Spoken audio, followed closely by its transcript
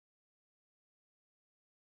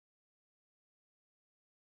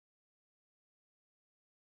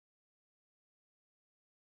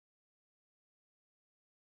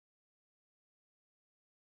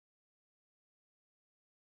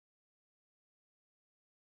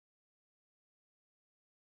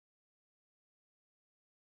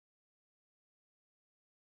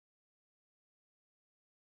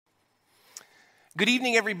Good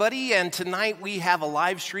evening, everybody, and tonight we have a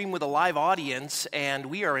live stream with a live audience, and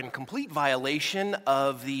we are in complete violation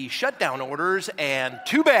of the shutdown orders, and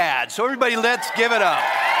too bad. So everybody, let's give it up.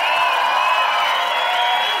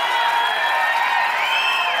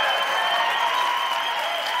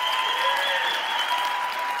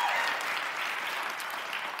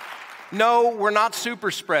 No, we're not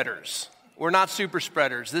super spreaders. We're not super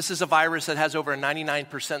spreaders. This is a virus that has over a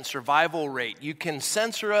 99% survival rate. You can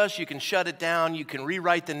censor us, you can shut it down, you can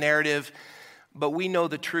rewrite the narrative, but we know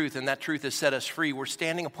the truth, and that truth has set us free. We're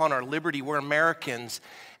standing upon our liberty. We're Americans.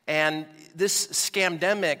 And this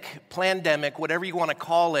scamdemic, plandemic, whatever you want to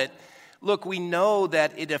call it, look, we know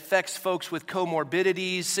that it affects folks with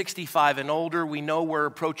comorbidities, 65 and older. We know we're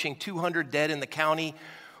approaching 200 dead in the county.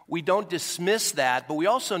 We don't dismiss that, but we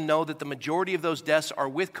also know that the majority of those deaths are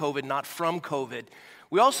with COVID, not from COVID.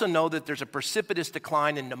 We also know that there's a precipitous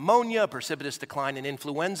decline in pneumonia, a precipitous decline in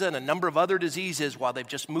influenza, and a number of other diseases, while they've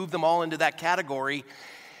just moved them all into that category.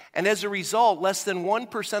 And as a result, less than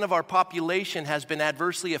 1% of our population has been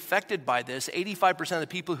adversely affected by this. 85% of the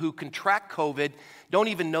people who contract COVID don't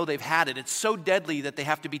even know they've had it. It's so deadly that they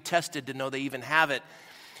have to be tested to know they even have it.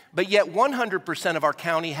 But yet 100% of our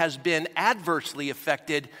county has been adversely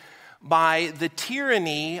affected by the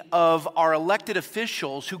tyranny of our elected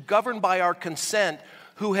officials who govern by our consent,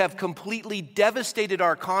 who have completely devastated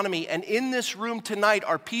our economy. And in this room tonight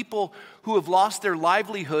are people who have lost their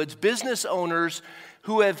livelihoods, business owners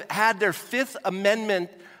who have had their Fifth Amendment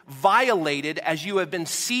violated as you have been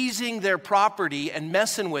seizing their property and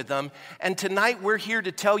messing with them. And tonight we're here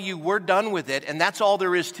to tell you we're done with it, and that's all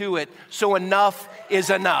there is to it. So enough is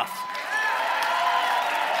enough.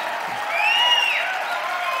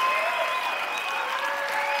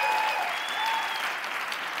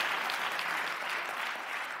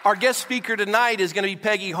 Our guest speaker tonight is going to be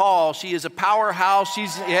Peggy Hall. She is a powerhouse.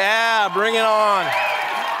 Bring it on.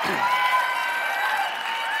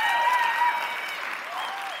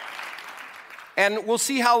 And we'll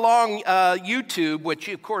see how long YouTube, which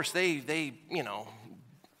of course they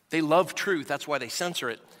love truth. That's why they censor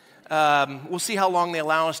it. We'll see how long they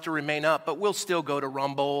allow us to remain up, but we'll still go to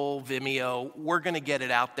Rumble, Vimeo. We're going to get it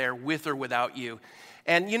out there with or without you.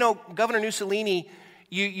 And Governor Mussolini,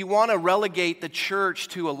 you want to relegate the church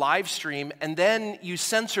to a live stream, and then you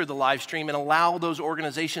censor the live stream and allow those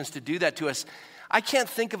organizations to do that to us. I can't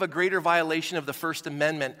think of a greater violation of the First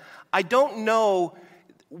Amendment. I don't know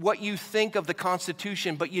what you think of the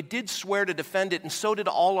Constitution, but you did swear to defend it, and so did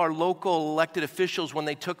all our local elected officials when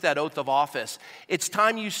they took that oath of office. It's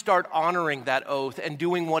time you start honoring that oath and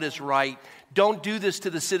doing what is right. Don't do this to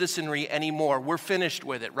the citizenry anymore. We're finished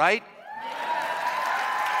with it, right?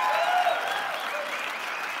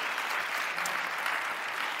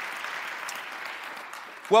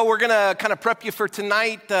 Well, we're going to kind of prep you for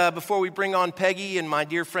tonight before we bring on Peggy and my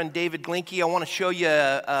dear friend David Glinke. I want to show you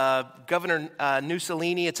Governor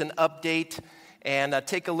Mussolini. It's an update, and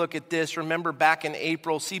take a look at this. Remember back in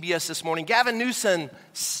April, CBS This Morning, Gavin Newsom,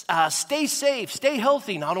 stay safe, stay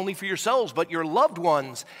healthy, not only for yourselves, but your loved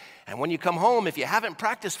ones. And when you come home, if you haven't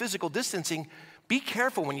practiced physical distancing, be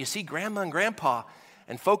careful when you see grandma and grandpa,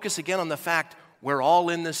 and focus again on the fact we're all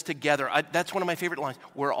in this together. That's one of my favorite lines.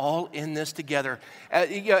 We're all in this together.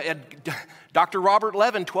 Dr. Robert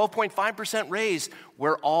Levin, 12.5% raise.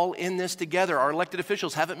 We're all in this together. Our elected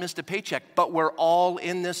officials haven't missed a paycheck, but we're all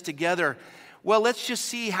in this together. Well, let's just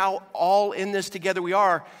see how all in this together we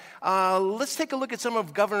are. Let's take a look at some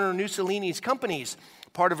of Governor Mussolini's companies.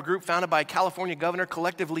 Part of a group founded by a California governor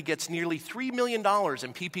collectively gets nearly $3 million in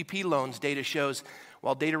PPP loans, data shows.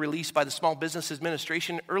 While data released by the Small Business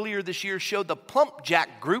Administration earlier this year showed the Plump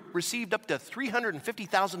Jack Group received up to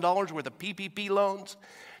 $350,000 worth of PPP loans,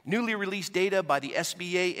 newly released data by the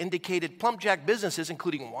SBA indicated Plump Jack businesses,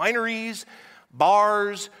 including wineries,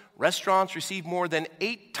 bars, restaurants, received more than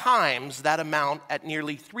 8 times that amount at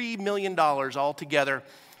nearly $3 million altogether.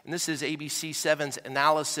 And this is ABC7's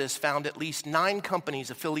analysis, found at least 9 companies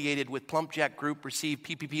affiliated with Plump Jack Group received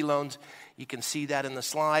PPP loans. You can see that in the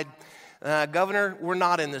slide. Governor, we're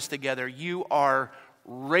not in this together. You are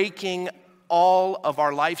raking all of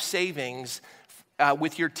our life savings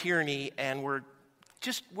with your tyranny, and we're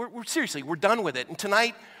seriously, we're done with it. And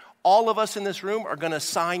tonight, all of us in this room are going to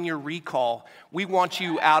sign your recall. We want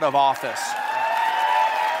you out of office.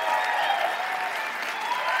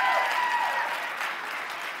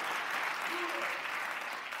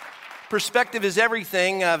 Perspective is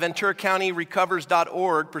everything.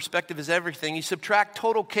 VenturaCountyRecovers.org. Perspective is everything. You subtract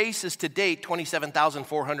total cases to date,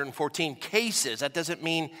 27,414 cases. That doesn't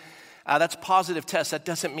mean, that's positive tests. That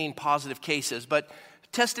doesn't mean positive cases. But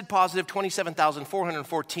tested positive,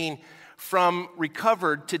 27,414 from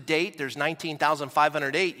recovered to date, there's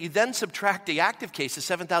 19,508. You then subtract the active cases,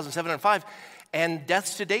 7,705, and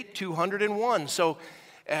deaths to date, 201. So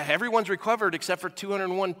everyone's recovered except for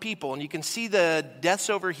 201 people. And you can see the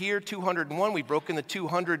deaths over here, 201. We've broken the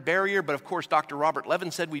 200 barrier, but of course, Dr. Robert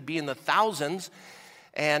Levin said we'd be in the thousands.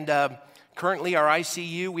 And currently, our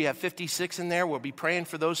ICU, we have 56 in there. We'll be praying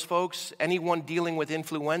for those folks. Anyone dealing with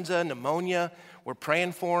influenza, pneumonia, we're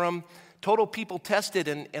praying for them. Total people tested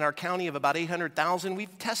in our county of about 800,000.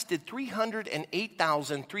 We've tested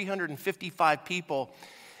 308,355 people.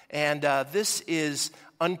 And this is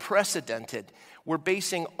unprecedented. We're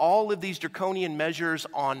basing all of these draconian measures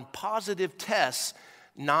on positive tests,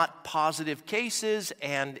 not positive cases.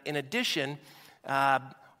 And in addition,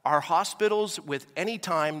 our hospitals with any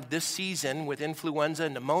time this season with influenza,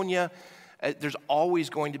 pneumonia, there's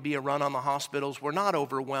always going to be a run on the hospitals. We're not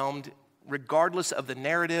overwhelmed, regardless of the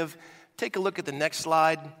narrative. Take a look at the next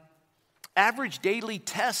slide. Average daily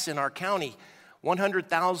tests in our county,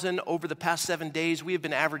 100,000 over the past 7 days. We have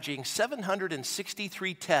been averaging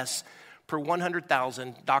 763 tests per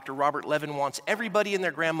 100,000. Dr. Robert Levin wants everybody and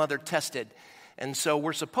their grandmother tested. And so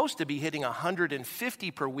we're supposed to be hitting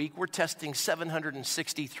 150 per week. We're testing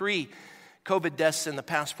 763. COVID deaths in the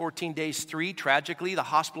past 14 days, 3. Tragically, the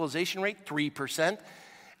hospitalization rate, 3%.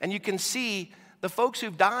 And you can see the folks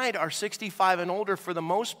who've died are 65 and older for the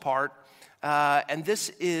most part. And this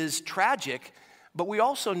is tragic. But we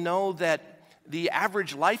also know that the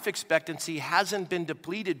average life expectancy hasn't been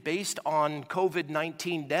depleted based on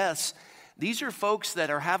COVID-19 deaths. These are folks that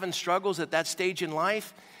are having struggles at that stage in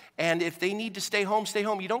life. And if they need to stay home, stay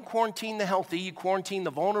home. You don't quarantine the healthy, you quarantine the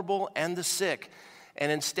vulnerable and the sick.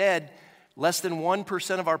 And instead, less than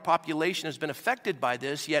 1% of our population has been affected by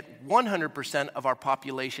this, yet 100% of our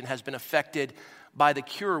population has been affected by the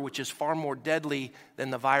cure, which is far more deadly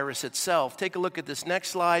than the virus itself. Take a look at this next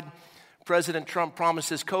slide. President Trump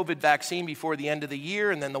promises COVID vaccine before the end of the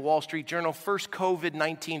year, and then the Wall Street Journal, first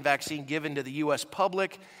COVID-19 vaccine given to the U.S.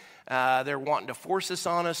 public. They're wanting to force this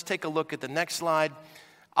on us. Take a look at the next slide.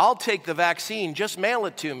 I'll take the vaccine, just mail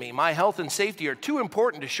it to me. My health and safety are too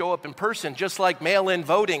important to show up in person, just like mail-in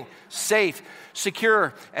voting, safe,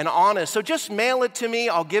 secure, and honest. So just mail it to me.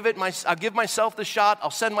 I'll give myself the shot.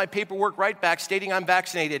 I'll send my paperwork right back stating I'm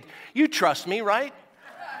vaccinated. You trust me, right?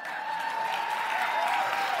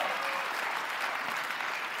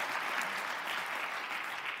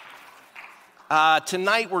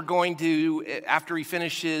 Tonight we're going to, after he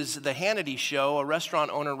finishes the Hannity show, a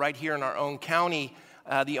restaurant owner right here in our own county,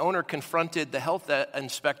 the owner confronted the health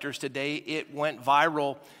inspectors today. It went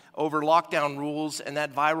viral over lockdown rules, and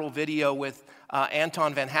that viral video with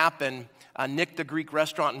Anton Van Happen, Nick the Greek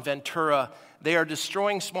restaurant in Ventura, they are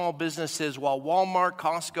destroying small businesses while Walmart,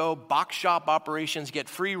 Costco, box shop operations get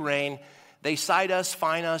free rein. They cite us,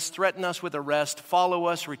 fine us, threaten us with arrest, follow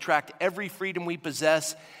us, retract every freedom we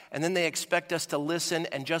possess, and then they expect us to listen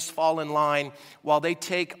and just fall in line while they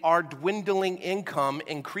take our dwindling income,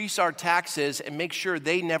 increase our taxes, and make sure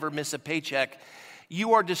they never miss a paycheck.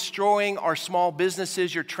 You are destroying our small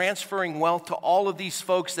businesses. You're transferring wealth to all of these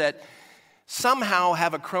folks that somehow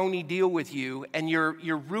have a crony deal with you, and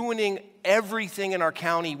you're ruining everything in our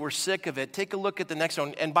county. We're sick of it. Take a look at the next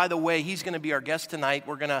one. And by the way, he's going to be our guest tonight.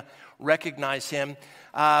 We're going to recognize him.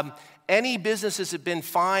 Any businesses have been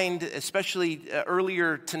fined, especially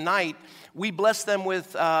earlier tonight, we bless them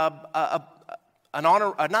with not an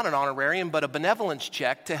honorarium, but a benevolence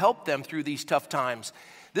check to help them through these tough times.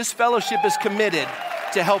 This fellowship is committed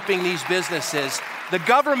to helping these businesses. The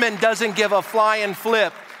government doesn't give a flying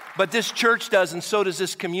flip, but this church does, and so does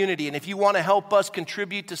this community. And if you want to help us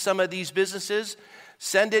contribute to some of these businesses,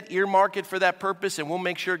 send it, earmark it for that purpose, and we'll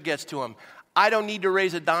make sure it gets to them. I don't need to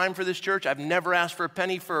raise a dime for this church. I've never asked for a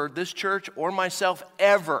penny for this church or myself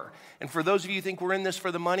ever. And for those of you who think we're in this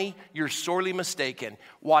for the money, you're sorely mistaken.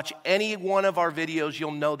 Watch any one of our videos,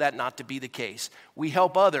 you'll know that not to be the case. We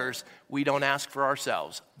help others, we don't ask for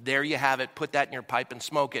ourselves. There you have it. Put that in your pipe and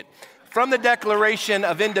smoke it. From the Declaration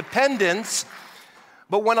of Independence,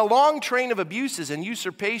 but when a long train of abuses and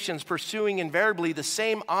usurpations pursuing invariably the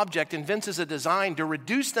same object evinces a design to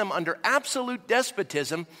reduce them under absolute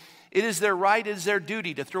despotism, it is their right, it is their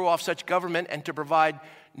duty to throw off such government and to provide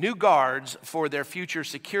new guards for their future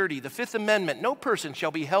security. The Fifth Amendment, no person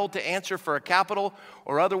shall be held to answer for a capital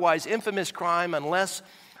or otherwise infamous crime unless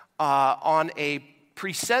on a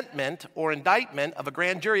presentment or indictment of a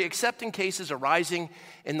grand jury, except in cases arising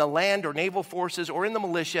in the land or naval forces or in the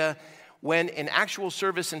militia, when in actual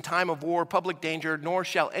service in time of war, public danger, nor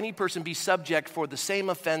shall any person be subject for the same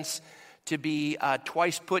offense to be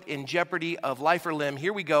twice put in jeopardy of life or limb.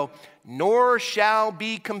 Here we go. Nor shall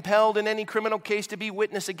be compelled in any criminal case to be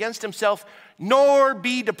witness against himself, nor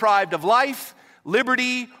be deprived of life,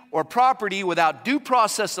 liberty, or property without due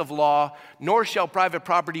process of law, nor shall private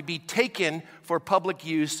property be taken for public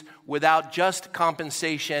use without just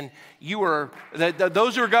compensation.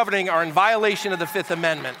 Those who are governing are in violation of the Fifth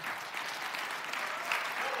Amendment.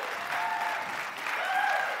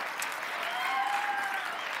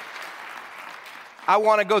 I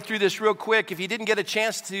want to go through this real quick. If you didn't get a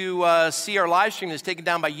chance to see our live stream that's taken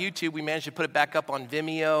down by YouTube, we managed to put it back up on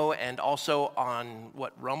Vimeo and also on,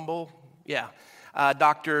 Rumble? Yeah.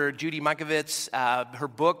 Dr. Judy Mikovits, her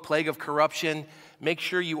book, Plague of Corruption. Make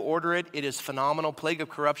sure you order it. It is phenomenal. Plague of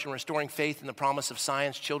Corruption, Restoring Faith in the Promise of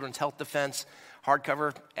Science, Children's Health Defense.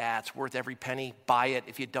 Hardcover, it's worth every penny. Buy it.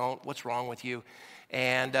 If you don't, what's wrong with you?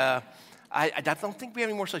 And I don't think we have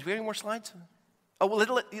any more slides. Do we have any more slides? Oh,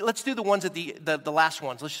 well, let's do the ones at the last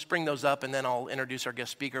ones. Let's just bring those up, and then I'll introduce our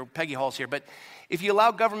guest speaker. Peggy Hall's here. But if you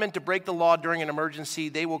allow government to break the law during an emergency,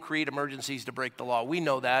 they will create emergencies to break the law. We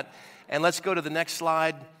know that. And let's go to the next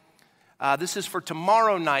slide. This is for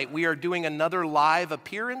tomorrow night. We are doing another live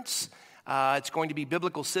appearance. It's going to be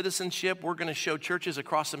biblical citizenship. We're going to show churches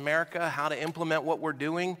across America how to implement what we're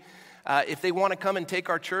doing. If they want to come and take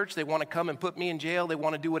our church, they want to come and put me in jail, they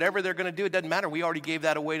want to do whatever they're going to do, it doesn't matter. We already gave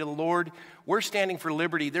that away to the Lord. We're standing for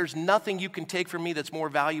liberty. There's nothing you can take from me that's more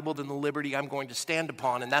valuable than the liberty I'm going to stand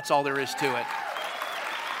upon, and that's all there is to it.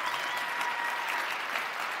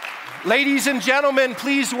 Ladies and gentlemen,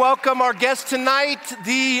 please welcome our guest tonight,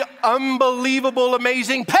 the unbelievable,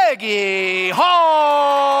 amazing Peggy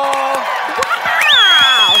Hall.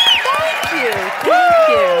 Wow! Thank you. Thank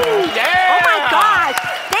you. Yeah. Oh my gosh.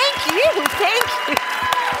 Thank you.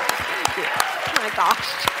 Oh my gosh.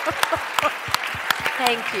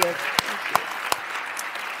 Thank you.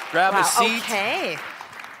 Grab a seat. Okay.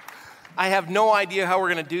 I have no idea how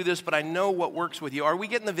we're going to do this, but I know what works with you. Are we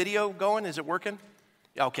getting the video going? Is it working?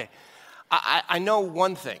 Okay. I know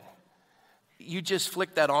one thing. You just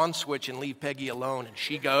flick that on switch and leave Peggy alone, and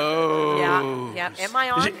she goes. Yeah. Am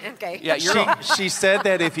I on? Okay. Yeah, you're on. She said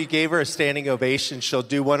that if you gave her a standing ovation, she'll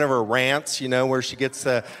do one of her rants, where she gets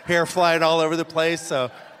the hair flying all over the place.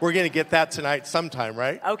 So we're going to get that tonight sometime,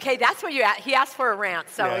 right? Okay, that's what he asked for a rant,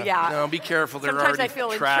 so yeah. No, be careful. They're Sometimes already I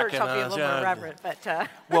feel in tracking church I'll be a us. little more reverent, but...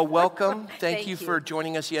 Well, welcome. Thank you you for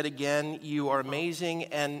joining us yet again. You are amazing.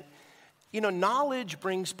 And, knowledge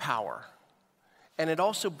brings power, and it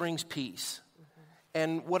also brings peace.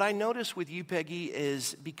 And what I notice with you, Peggy,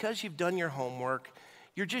 is because you've done your homework,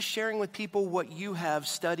 you're just sharing with people what you have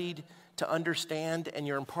studied to understand, and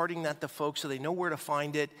you're imparting that to folks so they know where to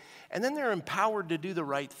find it, and then they're empowered to do the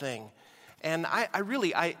right thing. And I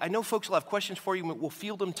know folks will have questions for you, we'll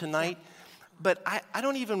field them tonight, but I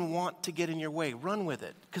don't even want to get in your way. Run with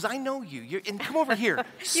it, because I know you. And come over here.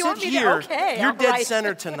 Sit here. Okay, you're dead right.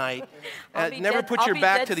 center tonight. Never put your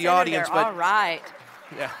back to the audience. But all right.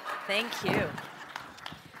 Yeah. Thank you.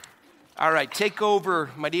 All right, take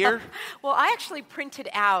over, my dear. Well, I actually printed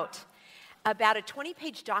out about a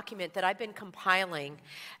 20-page document that I've been compiling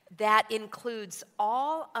that includes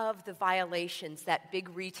all of the violations that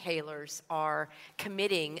big retailers are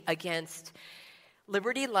committing against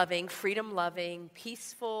liberty-loving, freedom-loving,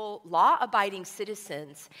 peaceful, law-abiding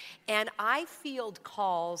citizens. And I field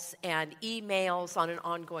calls and emails on an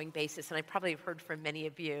ongoing basis, and I probably have heard from many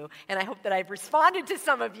of you, and I hope that I've responded to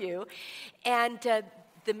some of you. And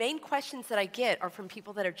the main questions that I get are from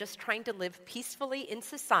people that are just trying to live peacefully in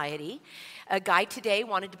society. A guy today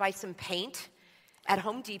wanted to buy some paint at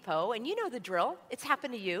Home Depot, and you know the drill. It's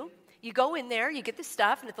happened to you. You go in there, you get the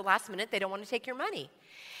stuff, and at the last minute, they don't want to take your money.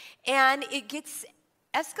 And it gets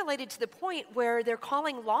escalated to the point where they're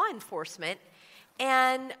calling law enforcement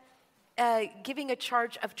and giving a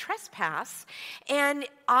charge of trespass. And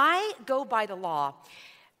I go by the law.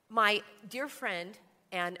 My dear friend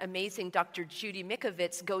and amazing Dr. Judy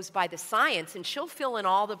Mikovits goes by the science, and she'll fill in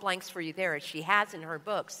all the blanks for you there, as she has in her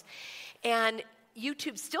books. And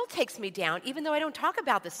YouTube still takes me down, even though I don't talk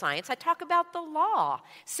about the science, I talk about the law.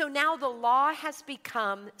 So now the law has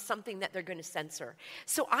become something that they're going to censor.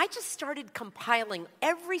 So I just started compiling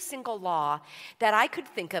every single law that I could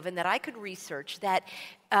think of and that I could research that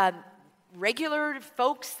regular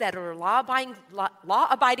folks that are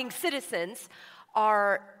law-abiding citizens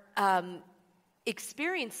are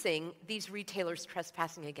experiencing these retailers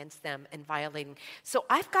trespassing against them and violating. So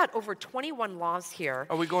I've got over 21 laws here.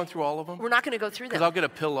 Are we going through all of them? We're not going to go through them. Because I'll get a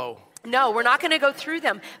pillow. No, we're not going to go through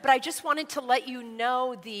them. But I just wanted to let you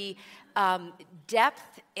know the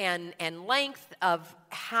depth and length of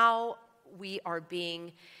how we are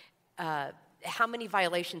being how many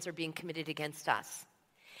violations are being committed against us.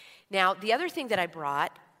 Now, the other thing that I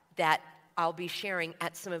brought that I'll be sharing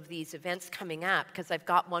at some of these events coming up, because I've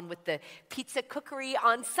got one with the pizza cookery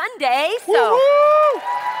on Sunday, so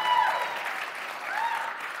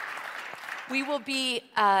we will be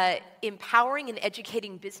empowering and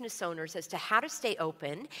educating business owners as to how to stay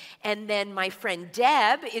open. And then my friend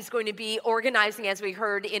Deb is going to be organizing, as we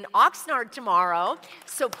heard, in Oxnard tomorrow.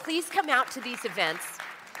 So please come out to these events.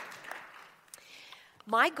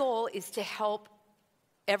 My goal is to help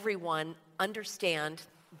everyone understand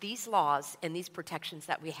these laws and these protections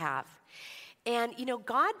that we have. And, you know,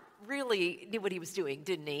 God really knew what he was doing,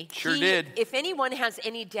 didn't he? Sure did. If anyone has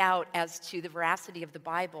any doubt as to the veracity of the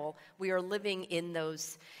Bible, we are living in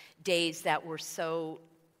those days that were so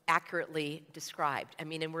accurately described. I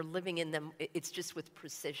mean, and we're living in them, it's just with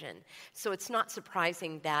precision. So it's not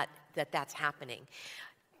surprising that that's happening.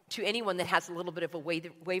 To anyone that has a little bit of a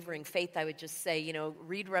wavering faith, I would just say, you know,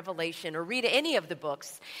 read Revelation or read any of the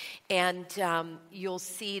books, and you'll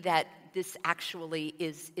see that this actually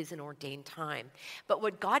is an ordained time. But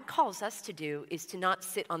what God calls us to do is to not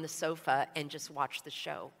sit on the sofa and just watch the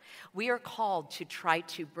show. We are called to try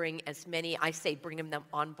to bring as many, I say bring them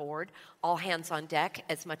on board, all hands on deck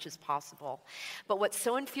as much as possible. But what's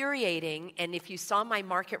so infuriating, and if you saw my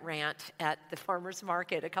market rant at the farmer's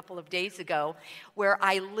market a couple of days ago, where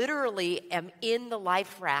I literally am in the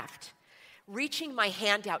life raft, reaching my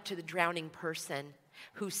hand out to the drowning person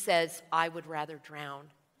who says, I would rather drown.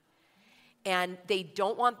 And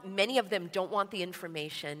many of them don't want the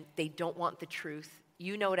information. They don't want the truth.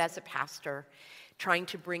 You know it as a pastor, trying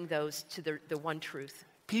to bring those to the one truth.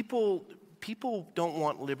 People don't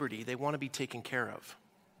want liberty. They want to be taken care of.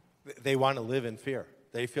 They want to live in fear.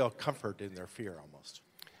 They feel comfort in their fear almost.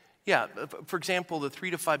 Yeah, for example, the 3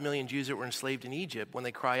 to 5 million Jews that were enslaved in Egypt, when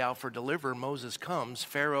they cry out for deliver, Moses comes,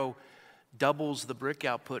 Pharaoh doubles the brick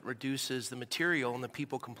output, reduces the material, and the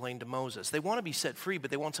people complain to Moses. They want to be set free, but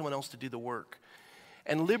they want someone else to do the work.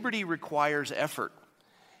 And liberty requires effort.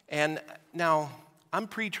 And now, I'm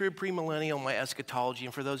pre-trib, premillennial in my eschatology,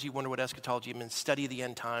 and for those of you who wonder what eschatology means, study of the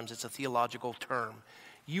end times. It's a theological term.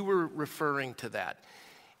 You were referring to that.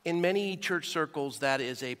 In many church circles, that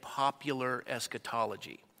is a popular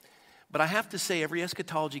eschatology. But I have to say, every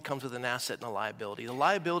eschatology comes with an asset and a liability. The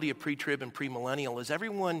liability of pre-trib and premillennial is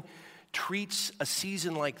everyone treats a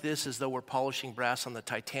season like this as though we're polishing brass on the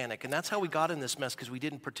Titanic. And that's how we got in this mess, because we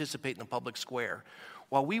didn't participate in the public square.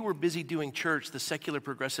 While we were busy doing church, the secular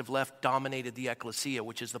progressive left dominated the ecclesia,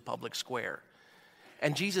 which is the public square.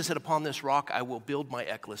 And Jesus said, upon this rock I will build my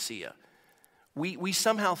ecclesia. We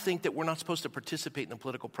somehow think that we're not supposed to participate in the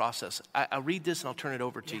political process. I'll read this and I'll turn it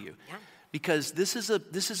over to you. Yeah. Because this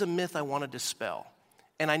is a myth I want to dispel.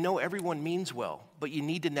 And I know everyone means well, but you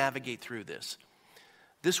need to navigate through this.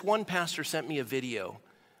 This one pastor sent me a video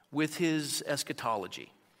with his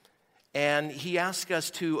eschatology. And he asked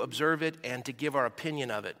us to observe it and to give our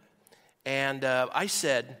opinion of it. And I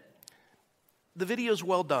said, the video's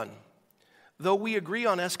well done. Though we agree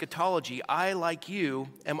on eschatology, I, like you,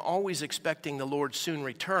 am always expecting the Lord's soon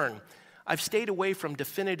return. I've stayed away from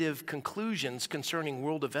definitive conclusions concerning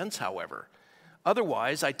world events, however.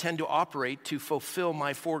 Otherwise, I tend to operate to fulfill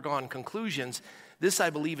my foregone conclusions. This,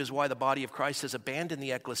 I believe, is why the body of Christ has abandoned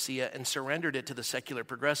the ecclesia and surrendered it to the secular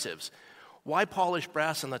progressives. Why polish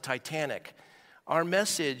brass on the Titanic? Our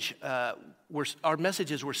messages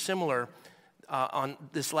were similar on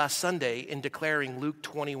this last Sunday in declaring Luke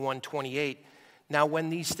 21:28. Now, when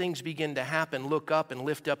these things begin to happen, look up and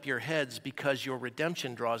lift up your heads, because your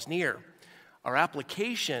redemption draws near. Our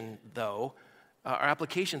applications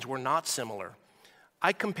were not similar.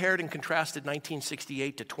 I compared and contrasted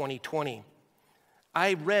 1968 to 2020.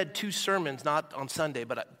 I read 2 sermons, not on Sunday,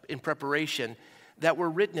 but in preparation, that were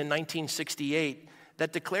written in 1968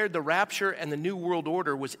 that declared the rapture and the New World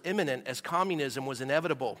Order was imminent as communism was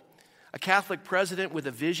inevitable. A Catholic president with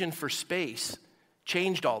a vision for space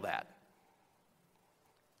changed all that.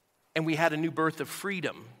 And we had a new birth of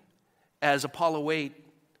freedom as Apollo 8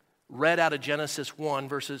 read out of Genesis 1,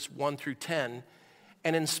 verses 1 through 10,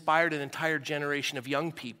 and inspired an entire generation of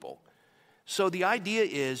young people. So the idea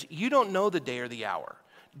is, you don't know the day or the hour.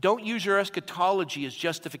 Don't use your eschatology as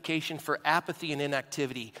justification for apathy and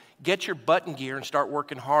inactivity. Get your butt in gear and start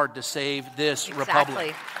working hard to save this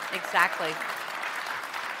republic. Exactly.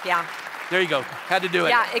 Yeah. There you go. Had to do it.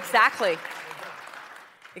 Yeah, exactly.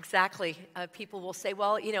 Exactly. People will say,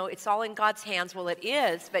 well, it's all in God's hands. Well, it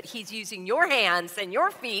is, but he's using your hands and your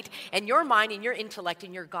feet and your mind and your intellect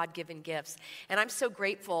and your God-given gifts. And I'm so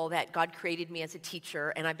grateful that God created me as a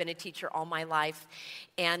teacher, and I've been a teacher all my life.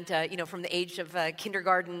 And, from the age of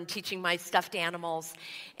kindergarten, teaching my stuffed animals.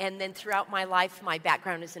 And then throughout my life, my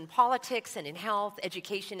background is in politics and in health,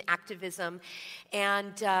 education, activism.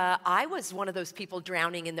 And I was one of those people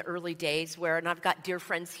drowning in the early days and I've got dear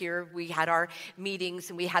friends here. We had our meetings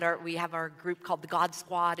and we have our group called the God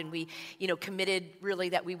Squad, and we, committed really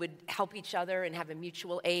that we would help each other and have a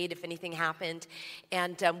mutual aid if anything happened.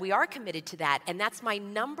 And we are committed to that. And that's my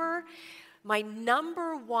number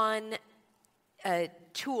one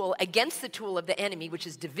tool against the tool of the enemy, which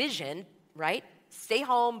is division, right? Stay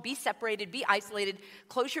home, be separated, be isolated,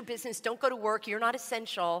 close your business, don't go to work, you're not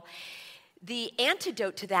essential. The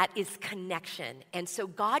antidote to that is connection. And so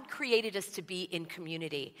God created us to be in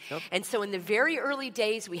community. Yep. And so in the very early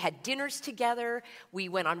days, we had dinners together. We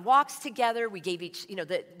went on walks together. We gave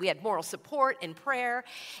we had moral support and prayer.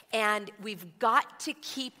 And we've got to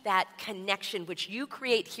keep that connection, which you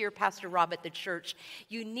create here, Pastor Rob, at the church.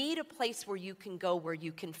 You need a place where you can go, where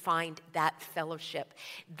you can find that fellowship.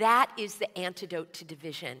 That is the antidote to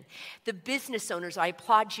division. The business owners, I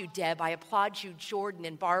applaud you, Deb. I applaud you, Jordan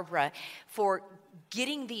and Barbara, for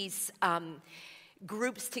getting these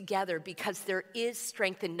groups together, because there is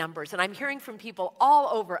strength in numbers. And I'm hearing from people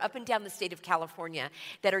all over, up and down the state of California,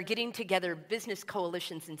 that are getting together business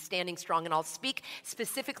coalitions and standing strong. And I'll speak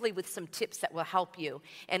specifically with some tips that will help you,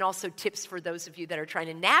 and also tips for those of you that are trying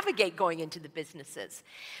to navigate going into the businesses.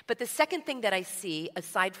 But the second thing that I see,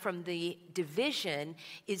 aside from the division,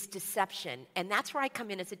 is deception. And that's where I come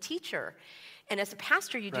in as a teacher. And as a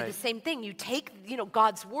pastor, you do the same thing. You take,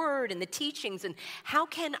 God's word and the teachings, and how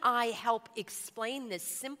can I help explain this,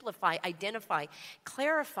 simplify, identify,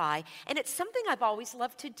 clarify? And it's something I've always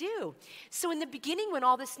loved to do. So in the beginning, when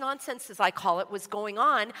all this nonsense, as I call it, was going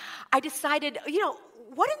on, I decided,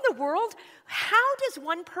 what in the world? How does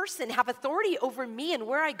one person have authority over me and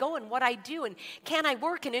where I go and what I do? And can I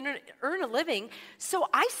work and earn a living? So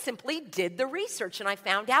I simply did the research, and I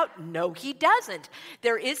found out, no, he doesn't.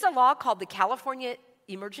 There is a law called the California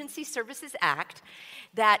Emergency Services Act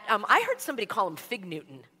that I heard somebody call him Fig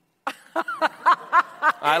Newton.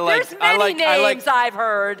 There's many names I've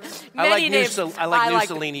heard. Many names. I like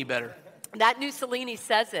Mussolini better. That Mussolini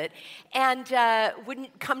says it, and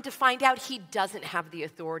wouldn't come to find out he doesn't have the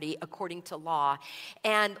authority according to law.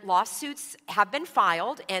 And lawsuits have been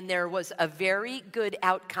filed, and there was a very good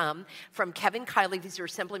outcome from Kevin Kiley. These are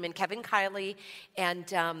Assemblyman Kevin Kiley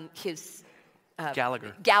and his...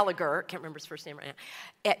 Gallagher, can't remember his first name right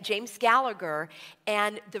now, James Gallagher.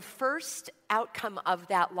 And the first outcome of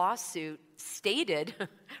that lawsuit stated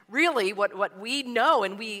really what we know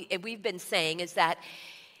and we've been saying is that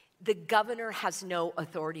the governor has no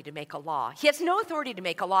authority to make a law. He has no authority to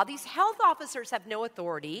make a law. These health officers have no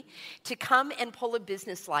authority to come and pull a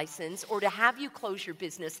business license or to have you close your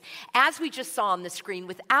business, as we just saw on the screen,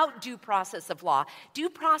 without due process of law. Due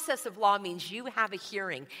process of law means you have a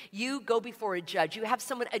hearing. You go before a judge. You have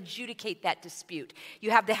someone adjudicate that dispute.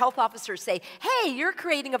 You have the health officer say, hey, you're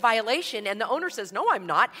creating a violation, and the owner says, no, I'm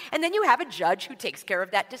not. And then you have a judge who takes care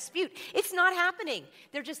of that dispute. It's not happening.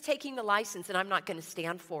 They're just taking the license, and I'm not going to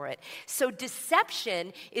stand for it. So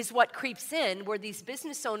deception is what creeps in, where these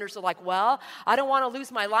business owners are like, well, I don't want to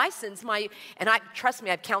lose my license. Trust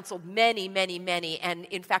me, I've counseled many, many, many. And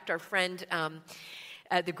in fact, our friend,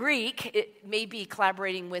 the Greek, may be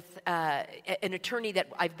collaborating with an attorney that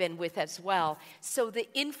I've been with as well. So the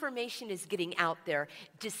information is getting out there.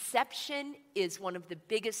 Deception is one of the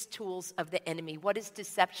biggest tools of the enemy. What is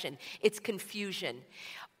deception? It's confusion.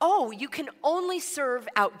 Oh, you can only serve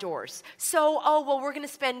outdoors. So, we're going to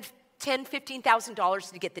spend $10,000,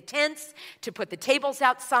 $15,000 to get the tents, to put the tables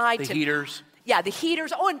outside. The heaters. Yeah, the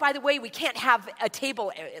heaters. Oh, and by the way, we can't have a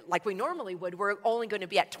table like we normally would. We're only going to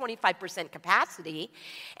be at 25% capacity.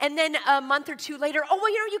 And then a month or two later,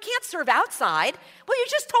 you can't serve outside. Well, you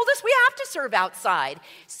just told us we have to serve outside.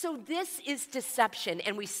 So this is deception,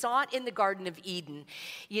 and we saw it in the Garden of Eden.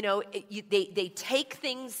 They take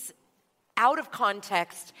things out of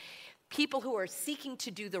context. People who are seeking to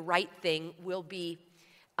do the right thing will be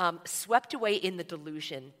swept away in the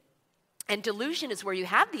delusion. And delusion is where you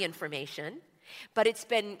have the information, but it's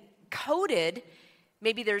been coded.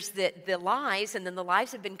 Maybe there's the lies, and then the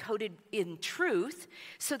lies have been coded in truth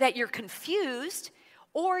so that you're confused,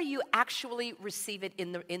 or you actually receive it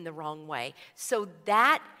in the wrong way. So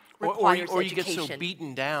that requires or you education. get so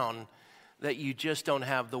beaten down that you just don't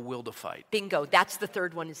have the will to fight. Bingo. That's the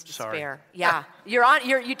third one is despair. Sorry. Yeah.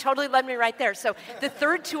 You totally led me right there. So the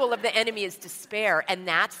third tool of the enemy is despair, and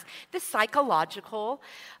that's the psychological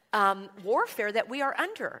warfare that we are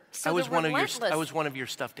under. So I was one of your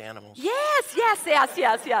stuffed animals. Yes.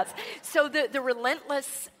 So the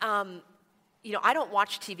relentless, I don't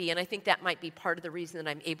watch TV, and I think that might be part of the reason that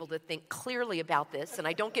I'm able to think clearly about this, and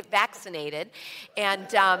I don't get vaccinated. And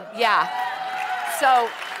so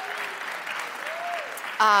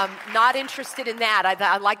not interested in that.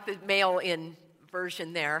 I like the mail-in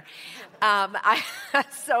version there.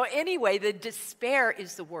 So anyway, the despair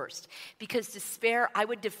is the worst, because despair I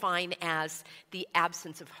would define as the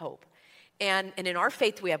absence of hope. And in our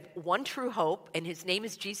faith, we have one true hope, and his name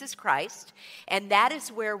is Jesus Christ. And that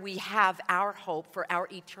is where we have our hope for our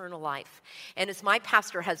eternal life. And as my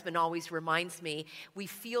pastor husband always reminds me, we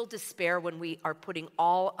feel despair when we are putting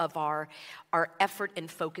all of our effort and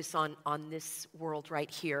focus on this world right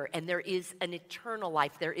here. And there is an eternal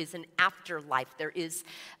life. There is an afterlife. There is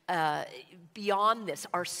beyond this.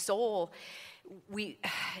 Our soul, you're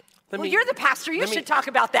the pastor. You should talk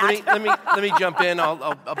about that. Let me jump in.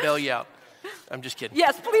 I'll bail you out. I'm just kidding.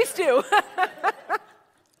 Yes, please do.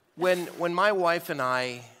 When my wife and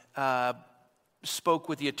I spoke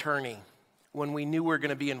with the attorney, when we knew we were going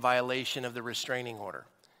to be in violation of the restraining order,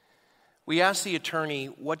 we asked the attorney,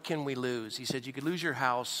 what can we lose? He said, you could lose your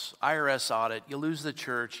house, IRS audit, you'll lose the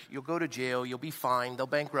church, you'll go to jail, you'll be fined, they'll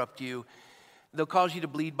bankrupt you, they'll cause you to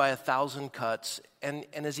bleed by 1,000 cuts. And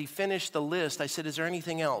as he finished the list, I said, is there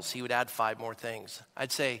anything else? He would add 5 more things.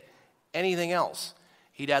 I'd say, anything else?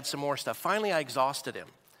 He'd add some more stuff. Finally, I exhausted him.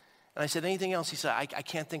 And I said, anything else? He said, I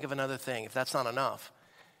can't think of another thing, if that's not enough.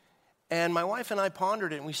 And my wife and I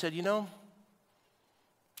pondered it, and we said,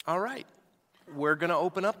 all right, we're going to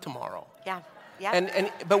open up tomorrow. Yeah.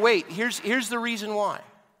 But wait, here's the reason why.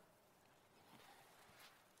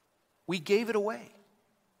 We gave it away.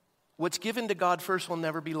 What's given to God first will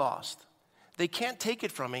never be lost. They can't take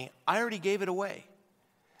it from me. I already gave it away.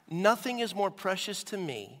 Nothing is more precious to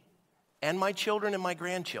me and my children and my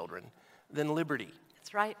grandchildren than liberty.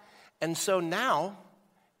 That's right. And so now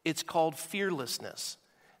it's called fearlessness.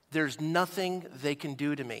 There's nothing they can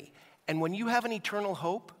do to me. And when you have an eternal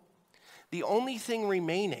hope, the only thing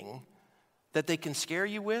remaining that they can scare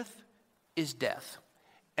you with is death.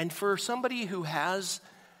 And for somebody whose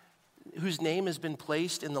name has been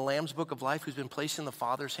placed in the Lamb's Book of Life, who's been placed in the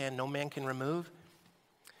Father's hand, no man can remove,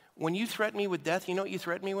 when you threaten me with death, you know what you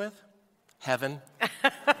threaten me with? Heaven.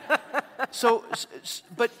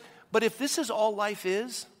 But if this is all life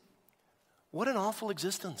is, what an awful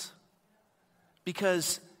existence.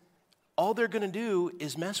 Because all they're going to do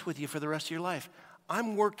is mess with you for the rest of your life.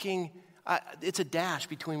 I'm working, it's a dash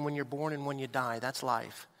between when you're born and when you die. That's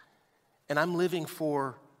life. And I'm living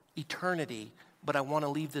for eternity, but I want to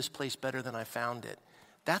leave this place better than I found it.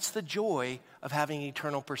 That's the joy of having an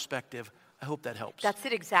eternal perspective. I hope that helps. That's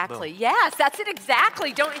it exactly. Boom. Yes, that's it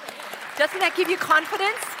exactly. Doesn't that give you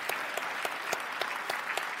confidence?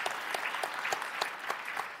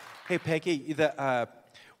 Hey, Peggy,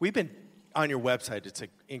 we've been on your website. It's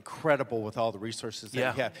incredible with all the resources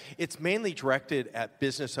that you have. It's mainly directed at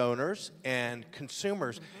business owners and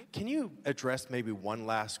consumers. Mm-hmm. Can you address maybe one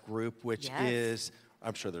last group, which is,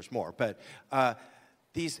 I'm sure there's more, but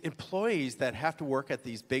these employees that have to work at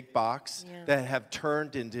these big box that have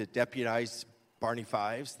turned into deputized Barney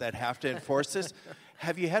Fives that have to enforce this.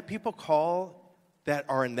 Have you had people call that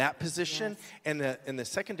are in that position? Yes. And the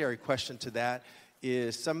secondary question to that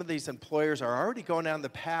is some of these employers are already going down the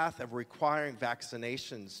path of requiring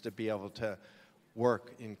vaccinations to be able to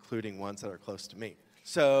work, including ones that are close to me.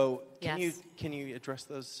 So can you address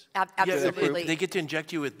those? Absolutely. They get to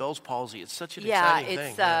inject you with Bell's palsy. It's such an exciting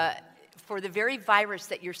thing. Yeah, it's for the very virus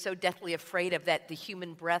that you're so deathly afraid of, that the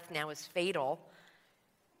human breath now is fatal.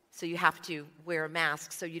 So you have to wear a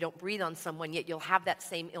mask so you don't breathe on someone, yet you'll have that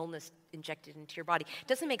same illness injected into your body.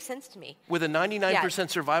 Doesn't make sense to me. With a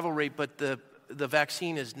 99% survival rate, but the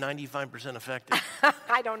vaccine is 95% effective.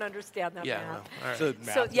 I don't understand that math. Well, all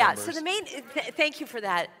right. So the main, thank you for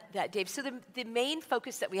that, Dave. So the main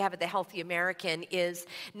focus that we have at the Healthy American is,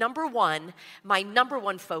 my number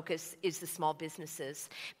one focus is the small businesses.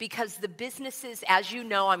 Because the businesses, as you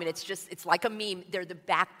know, it's like a meme, they're the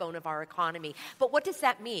backbone of our economy. But what does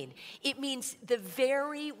that mean? It means the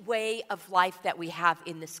very way of life that we have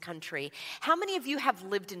in this country. How many of you have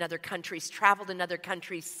lived in other countries, traveled in other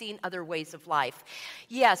countries, seen other ways of life?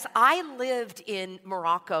 Yes, I lived in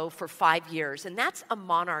Morocco for 5 years, and that's a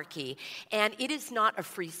monarchy, and it is not a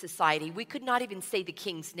free society. We could not even say the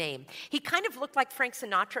king's name. He kind of looked like Frank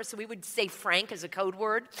Sinatra, so we would say Frank as a code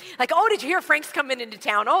word. Like, oh, did you hear Frank's coming into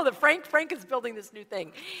town? Oh, Frank is building this new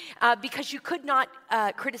thing. Because you could not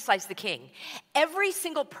criticize the king. Every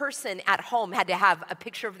single person at home had to have a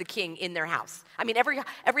picture of the king in their house. I mean,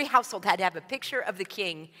 every household had to have a picture of the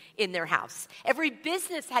king in their house. Every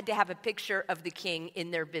business had to have a picture of the king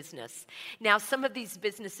in their business. Now, some of these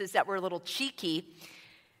businesses that were a little cheeky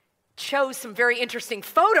chose some very interesting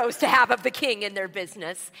photos to have of the king in their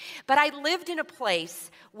business. But I lived in a place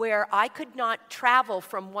where I could not travel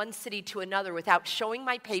from one city to another without showing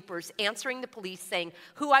my papers, answering the police, saying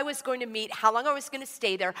who I was going to meet, how long I was going to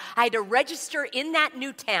stay there. I had to register in that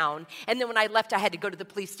new town, and then when I left, I had to go to the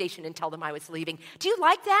police station and tell them I was leaving. Do you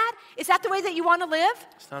like that? Is that the way that you want to live?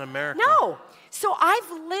 It's not America. No. So I've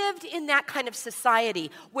lived in that kind of society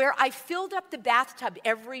where I filled up the bathtub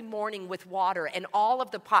every morning with water and all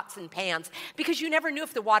of the pots and pans because you never knew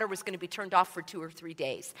if the water was going to be turned off for 2 or 3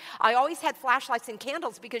 days. I always had flashlights and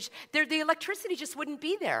candles because the electricity just wouldn't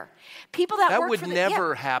be there. People that work would for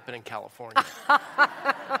never happen in California.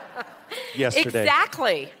 Yesterday.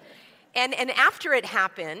 Exactly. And after it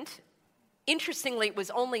happened, interestingly, it was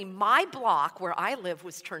only my block where I live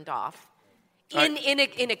was turned off. In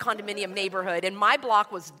a condominium neighborhood, and my block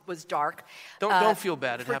was dark. Don't feel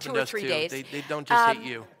bad. It for happened 2 to or us 3 too. days. They don't just hate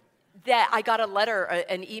you. That I got a letter,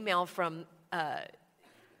 an email from.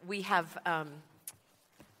 We have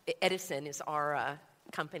Edison is our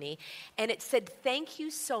company, and it said, "Thank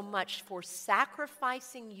you so much for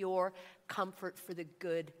sacrificing your comfort for the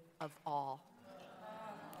good of all."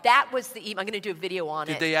 That was the email. I'm going to do a video on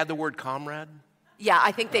it. Did they add the word comrade? Yeah,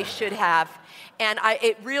 I think they should have, and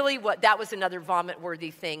that was another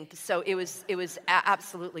vomit-worthy thing. So it was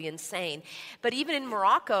absolutely insane. But even in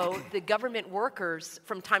Morocco, the government workers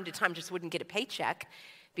from time to time just wouldn't get a paycheck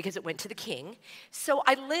because it went to the king. So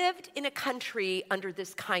I lived in a country under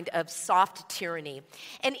this kind of soft tyranny.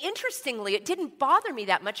 And interestingly, it didn't bother me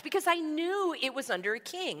that much because I knew it was under a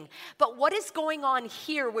king. But what is going on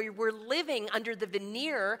here where we're living under the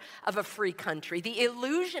veneer of a free country, the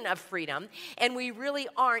illusion of freedom, and we really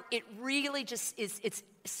aren't, it really just is, it's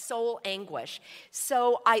soul anguish.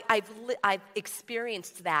 So I've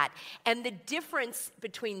experienced that. And the difference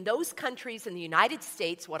between those countries and the United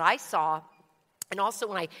States, what I saw, and also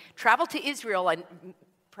when I traveled to Israel, and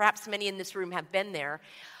perhaps many in this room have been there,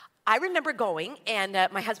 I remember going, and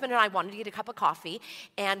my husband and I wanted to get a cup of coffee,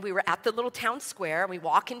 and we were at the little town square, and we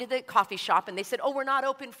walk into the coffee shop, and they said, "Oh, we're not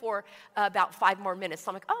open for about 5 more minutes."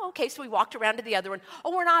 So I'm like, "Oh, okay." So we walked around to the other one.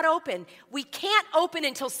 "Oh, we're not open. We can't open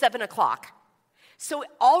until 7 o'clock. So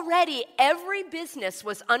already every business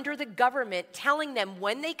was under the government telling them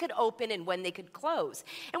when they could open and when they could close.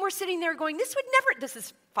 And we're sitting there going, this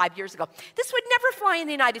is 5 years ago, this would never fly in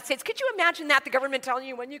the United States. Could you imagine that, the government telling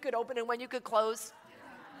you when you could open and when you could close?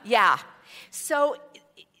 Yeah. So.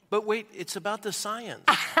 But wait, it's about the science.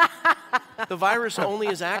 The virus only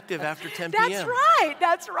is active after 10 p.m.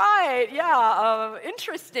 That's right. Yeah,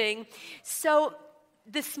 interesting. So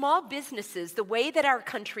the small businesses, the way that our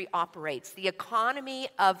country operates, the economy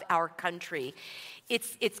of our country,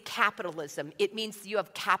 it's capitalism. It means you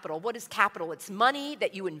have capital. What is capital? It's money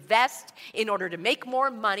that you invest in order to make more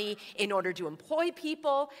money, in order to employ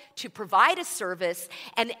people, to provide a service,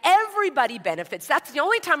 and everybody benefits. That's the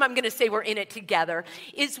only time I'm going to say we're in it together,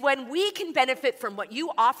 is when we can benefit from what you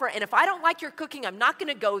offer, and if I don't like your cooking, I'm not going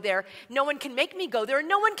to go there. No one can make me go there, and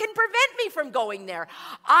no one can prevent me from going there.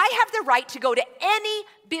 I have the right to go to any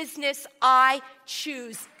business I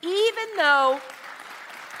choose, even though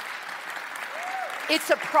it's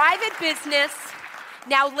a private business.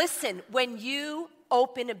 Now listen, when you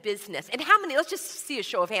open a business, and how many, let's just see a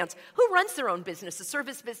show of hands, who runs their own business, a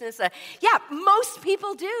service business? Yeah, most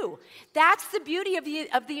people do. That's the beauty of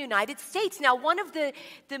the United States. Now, one of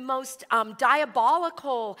the most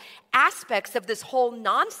diabolical aspects of this whole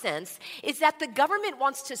nonsense is that the government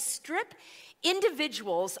wants to strip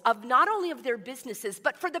individuals of not only of their businesses,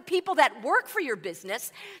 but for the people that work for your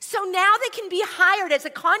business. So now they can be hired as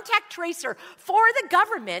a contact tracer for the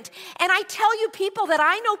government. And I tell you, people that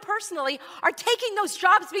I know personally are taking those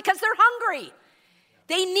jobs because they're hungry.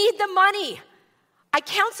 They need the money. I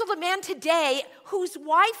counseled a man today whose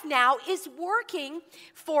wife now is working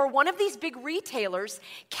for one of these big retailers,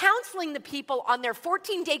 counseling the people on their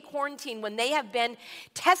 14-day quarantine when they have been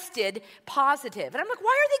tested positive. And I'm like,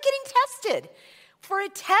 why are they getting tested? For a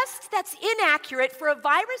test that's inaccurate, for a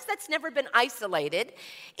virus that's never been isolated,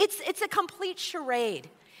 it's a complete charade.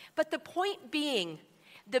 But the point being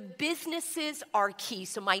The businesses are key.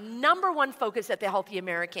 So my number one focus at the Healthy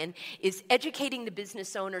American is educating the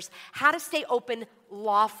business owners how to stay open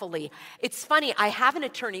lawfully. It's funny, I have an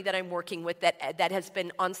attorney that I'm working with that has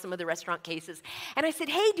been on some of the restaurant cases. And I said,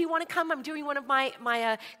 hey, do you want to come? I'm doing one of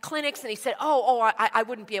my clinics. And he said, I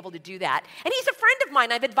wouldn't be able to do that. And he's a friend of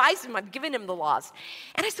mine. I've advised him. I've given him the laws.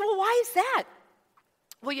 And I said, well, why is that?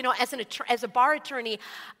 Well, you know, as a bar attorney,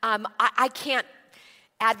 I can't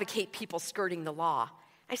advocate people skirting the law.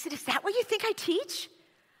 I said, is that what you think I teach?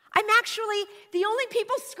 I'm actually, the only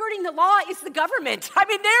people skirting the law is the government. I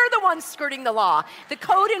mean, they're the ones skirting the law. The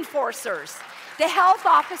code enforcers, the health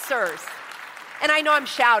officers. And I know I'm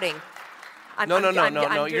shouting. No,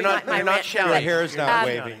 you're not shouting. Your hair is not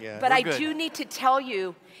waving yet. But I do need to tell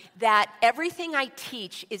you that everything I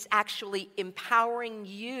teach is actually empowering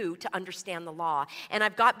you to understand the law. And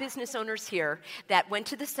I've got business owners here that went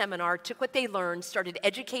to the seminar, took what they learned, started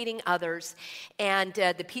educating others. And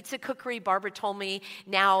the pizza cookery, Barbara told me,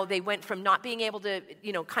 now they went from not being able to,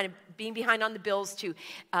 you know, kind of being behind on the bills to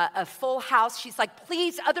a full house. She's like,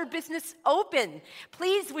 please, other business open.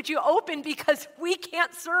 Please, would you open, because we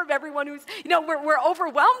can't serve everyone who's, you know, we're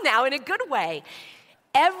overwhelmed now in a good way.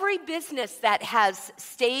 Every business that has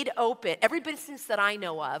stayed open, every business that I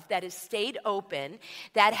know of that has stayed open,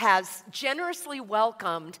 that has generously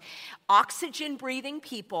welcomed oxygen-breathing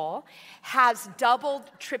people, has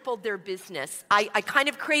doubled, tripled their business. I kind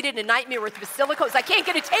of created a nightmare with Basilicos. I can't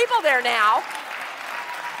get a table there now.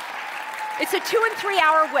 It's a 2 and 3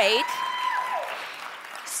 hour wait.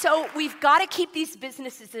 So we've got to keep these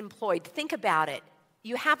businesses employed. Think about it.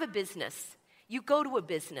 You have a business. You go to a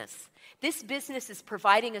business. This business is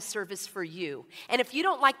providing a service for you. And if you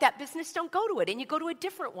don't like that business, don't go to it, and you go to a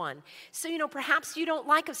different one. So, you know, perhaps you don't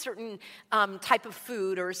like a certain type of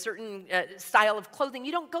food or a certain style of clothing.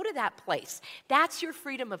 You don't go to that place. That's your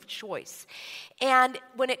freedom of choice. And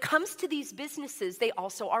when it comes to these businesses, they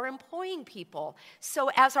also are employing people.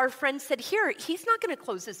 So as our friend said here, he's not going to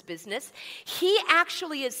close his business. He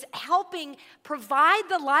actually is helping provide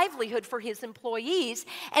the livelihood for his employees.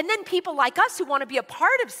 And then people like us who want to be a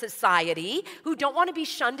part of society, who don't want to be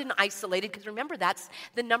shunned and isolated, because remember, that's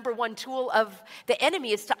the number one tool of the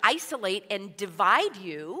enemy, is to isolate and divide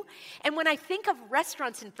you. And when I think of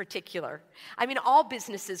restaurants in particular, I mean, all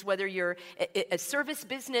businesses, whether you're a service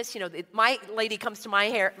business, you know, my lady comes to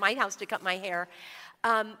my house to cut my hair,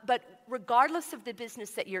 but regardless of the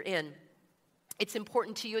business that you're in, it's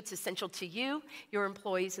important to you, it's essential to you, your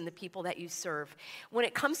employees, and the people that you serve. When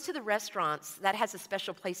it comes to the restaurants, that has a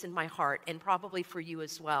special place in my heart, and probably for you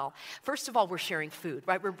as well. First of all, we're sharing food,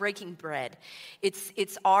 right? We're breaking bread.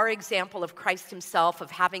 It's our example of Christ himself, of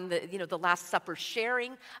having the Last Supper,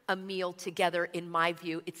 sharing a meal together. In my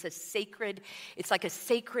view, it's like a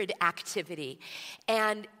sacred activity.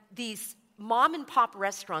 And these mom and pop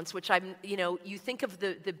restaurants, which you think of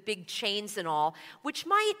the big chains and all, which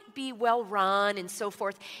might be well run and so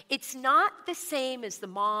forth, it's not the same as the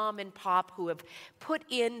mom and pop who have put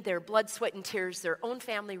in their blood, sweat, and tears, their own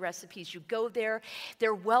family recipes. You go there,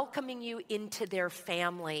 they're welcoming you into their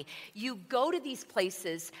family. You go to these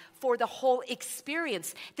places for the whole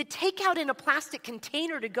experience. The takeout in a plastic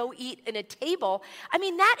container to go eat in a table, I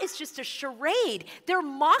mean, that is just a charade. They're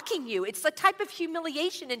mocking you. It's a type of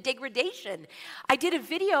humiliation and degradation. I did a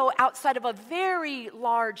video outside of a very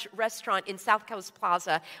large restaurant in South Coast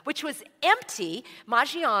Plaza, which was empty,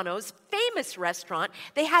 Maggiano's, famous restaurant.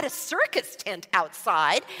 They had a circus tent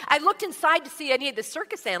outside. I looked inside to see any of the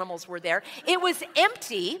circus animals were there. It was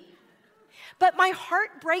empty. But my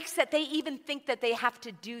heart breaks that they even think that they have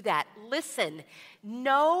to do that. Listen,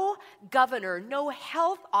 no governor, no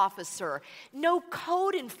health officer, no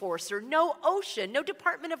code enforcer, no OSHA, no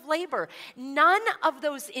Department of Labor, none of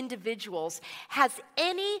those individuals has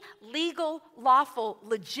any legal, lawful,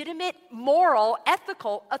 legitimate, moral,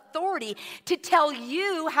 ethical authority to tell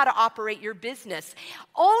you how to operate your business.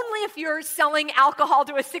 Only if you're selling alcohol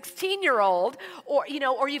to a 16-year-old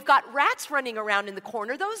or you've got rats running around in the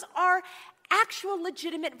corner. Those are actual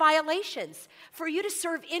legitimate violations. For you to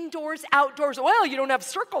serve indoors, outdoors, well, you don't have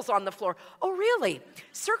circles on the floor. Oh, really?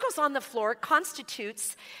 Circles on the floor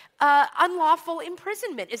constitutes unlawful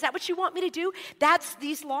imprisonment. Is that what you want me to do? That's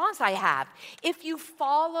these laws I have. If you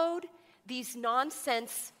followed these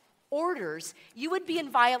nonsense orders, you would be in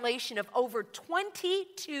violation of over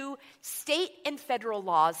 22 state and federal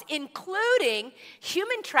laws, including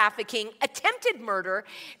human trafficking, attempted murder,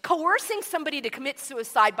 coercing somebody to commit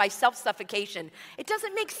suicide by self-suffocation. It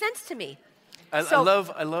doesn't make sense to me. I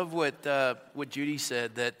love what Judy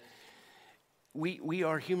said, that we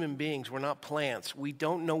are human beings. We're not plants. We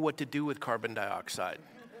don't know what to do with carbon dioxide.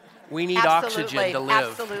 We need oxygen to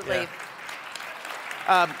live. Absolutely.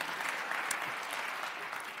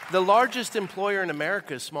 The largest employer in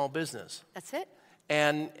America is small business. That's it.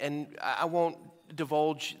 And I won't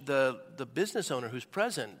divulge the business owner who's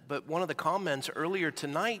present, but one of the comments earlier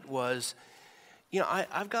tonight was,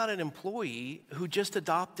 I've got an employee who just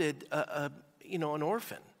adopted an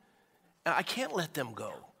orphan. I can't let them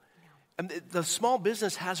go. And the small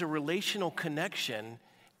business has a relational connection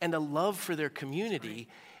and a love for their community.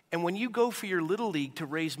 And when you go for your Little League to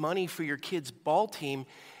raise money for your kid's ball team,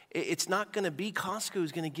 it's not going to be Costco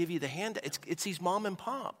who's going to give you the hand. It's these mom and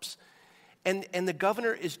pops. And the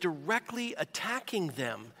governor is directly attacking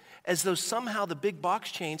them as though somehow the big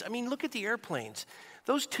box chains, look at the airplanes.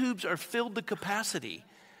 Those tubes are filled to capacity,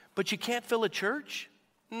 but you can't fill a church?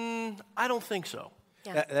 I don't think so.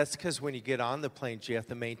 Yeah. That's because when you get on the planes, you have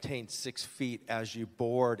to maintain 6 feet as you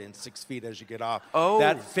board and 6 feet as you get off. Oh.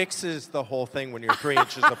 That fixes the whole thing when you're 3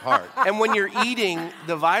 inches apart. And when you're eating,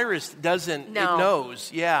 the virus doesn't, it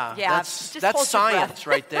knows. Yeah, that's science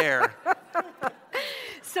right there.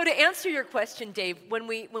 So to answer your question, Dave, when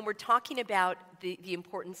we're talking about the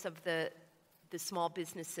importance of the small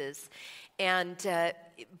businesses, and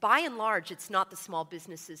by and large, it's not the small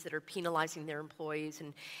businesses that are penalizing their employees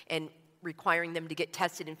and requiring them to get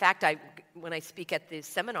tested. In fact, when I speak at the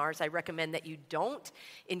seminars, I recommend that you don't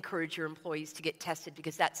encourage your employees to get tested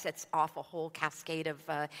because that sets off a whole cascade of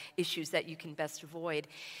issues that you can best avoid.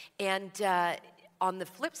 And on the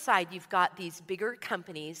flip side, you've got these bigger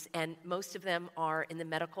companies, and most of them are in the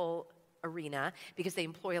medical arena because they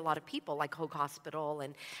employ a lot of people like Hoag Hospital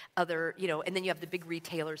and other, and then you have the big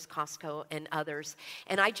retailers, Costco and others.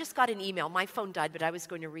 And I just got an email. My phone died, but I was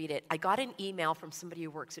going to read it. I got an email from somebody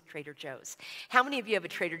who works at Trader Joe's. How many of you have a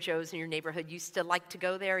Trader Joe's in your neighborhood? You still like to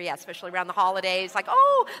go there? Yeah, especially around the holidays. Like,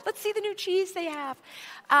 let's see the new cheese they have.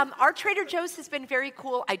 Our Trader Joe's has been very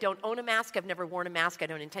cool. I don't own a mask. I've never worn a mask. I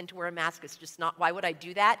don't intend to wear a mask. It's just not, why would I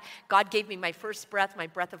do that? God gave me my first breath, my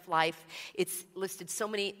breath of life. It's listed so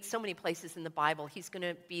many places in the Bible. He's going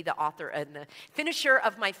to be the author and the finisher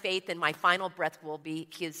of my faith, and my final breath will be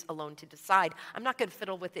his alone to decide. I'm not going to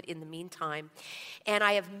fiddle with it in the meantime. And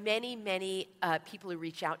I have many people who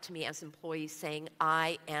reach out to me as employees saying,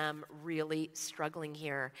 I am really struggling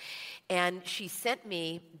here. And she sent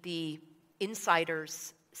me the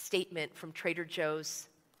insider's statement from Trader Joe's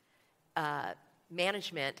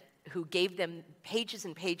management, who gave them pages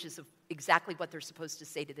and pages of exactly what they're supposed to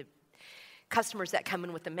say to the customers that come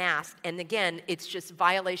in with a mask. And again, it's just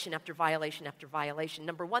violation after violation after violation.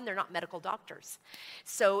 Number one, they're not medical doctors.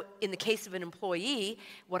 So in the case of an employee,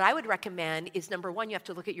 what I would recommend is, number one, you have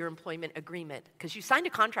to look at your employment agreement, because you signed a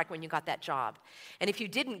contract when you got that job. And if you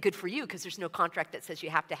didn't, good for you, because there's no contract that says you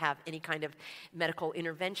have to have any kind of medical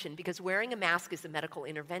intervention, because wearing a mask is a medical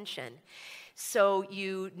intervention. So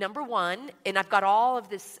number one, and I've got all of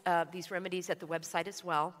these remedies at the website as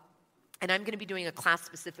well. And I'm going to be doing a class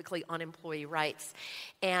specifically on employee rights.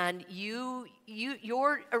 And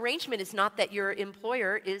your arrangement is not that your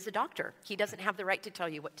employer is a doctor. He doesn't have the right to tell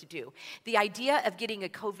you what to do. The idea of getting a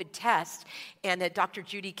COVID test, and Dr.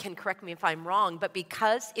 Judy can correct me if I'm wrong, but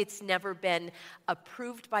because it's never been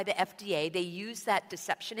approved by the FDA, they use that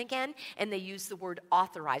deception again, and they use the word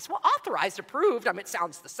authorized. Well, authorized, approved, it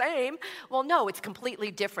sounds the same. Well, no, it's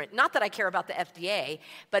completely different. Not that I care about the FDA,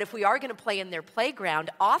 but if we are going to play in their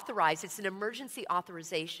playground, authorized, it's an emergency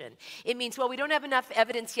authorization. It means, well, we don't have enough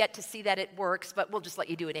evidence yet to see that it works, but we'll just let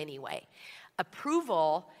you do it anyway.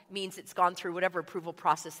 Approval means it's gone through whatever approval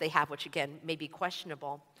process they have, which again may be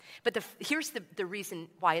questionable. But here's the reason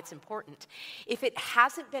why it's important. If it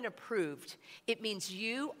hasn't been approved, it means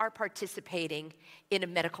you are participating in a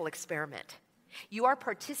medical experiment. You are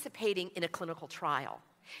participating in a clinical trial.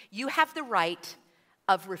 You have the right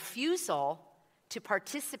of refusal to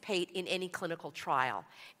participate in any clinical trial.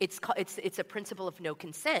 It's a principle of no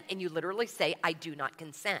consent, and you literally say, I do not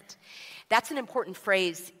consent. That's an important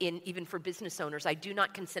phrase even for business owners. I do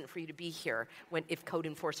not consent for you to be here if code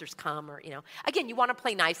enforcers come, or, Again, you want to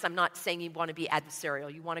play nice. I'm not saying you want to be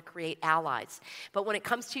adversarial. You want to create allies. But when it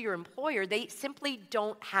comes to your employer, they simply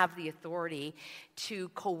don't have the authority to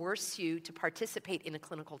coerce you to participate in a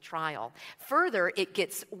clinical trial. Further, it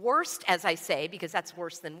gets worse, as I say, because that's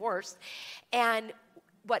worse than worse. And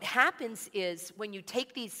what happens is when you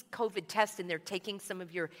take these COVID tests and they're taking some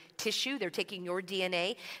of your tissue, they're taking your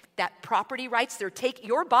DNA, that property rights,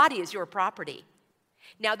 your body is your property.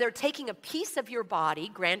 Now they're taking a piece of your body,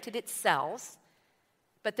 granted it's cells,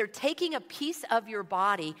 but they're taking a piece of your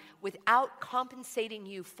body without compensating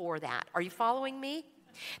you for that. Are you following me?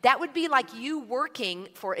 That would be like you working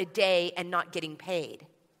for a day and not getting paid.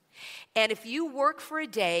 And if you work for a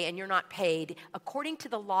day and you're not paid, according to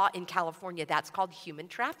the law in California, that's called human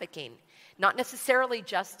trafficking. not necessarily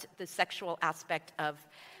just the sexual aspect of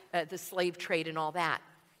the slave trade and all that.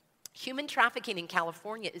 Human trafficking in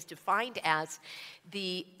California is defined as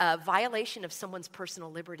the violation of someone's personal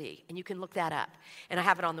liberty, and you can look that up, and I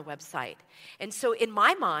have it on the website. And so in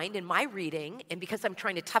my mind, in my reading, and because I'm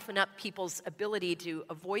trying to toughen up people's ability to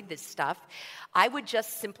avoid this stuff, I would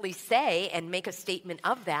just simply say and make a statement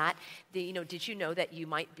of that, did you know that you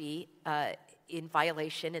might be in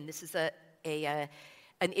violation, and this is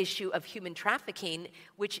an issue of human trafficking,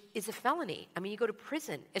 which is a felony. I mean, you go to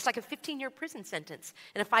prison. It's like a 15-year prison sentence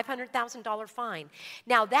and a $500,000 fine.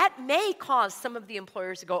 Now, that may cause some of the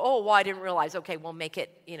employers to go, oh, well, I didn't realize. Okay, we'll make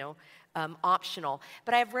it, optional.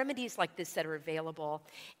 But I have remedies like this that are available.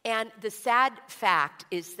 And the sad fact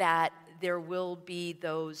is that there will be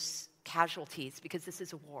those casualties because this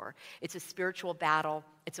is a war. It's a spiritual battle.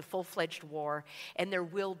 It's a full-fledged war, and there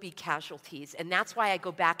will be casualties. And that's why I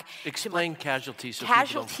go back Explain casualties. So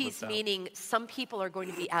casualties meaning some people are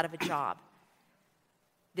going to be out of a job.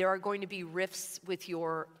 There are going to be rifts with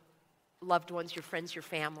your loved ones, your friends, your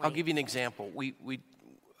family. I'll give you an example. We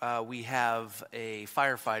have a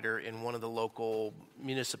firefighter in one of the local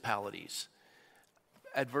municipalities,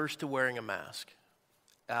 adverse to wearing a mask,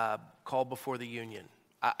 called before the union.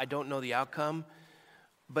 I don't know the outcome,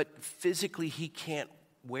 but physically he can't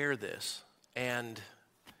wear this. And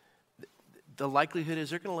the likelihood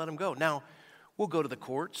is they're going to let him go. Now, we'll go to the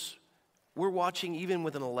courts. We're watching, even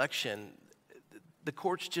with an election, the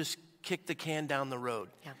courts just kick the can down the road.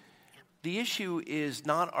 Yeah. The issue is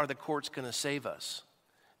not, are the courts going to save us?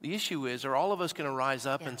 The issue is, are all of us going to rise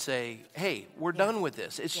up and say, hey, we're done with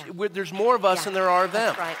this? There's more of us than there are of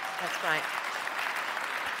them. That's right. That's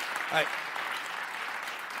right.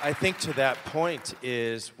 I think to that point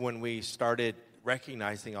is when we started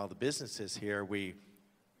recognizing all the businesses here,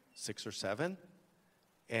 6 or 7,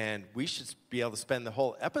 and we should be able to spend the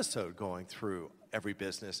whole episode going through every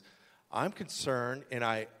business. I'm concerned, and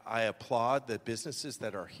I applaud the businesses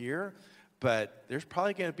that are here, but there's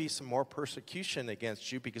probably going to be some more persecution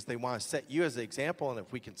against you because they want to set you as an example, and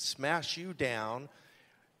if we can smash you down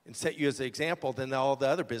and set you as an example, then all the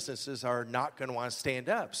other businesses are not going to want to stand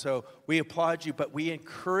up. So we applaud you, but we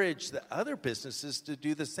encourage the other businesses to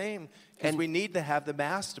do the same because we need to have the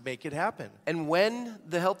mass to make it happen. And when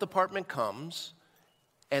the health department comes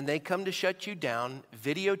and they come to shut you down,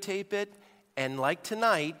 videotape it, and like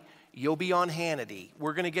tonight, you'll be on Hannity.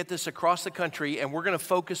 We're going to get this across the country, and we're going to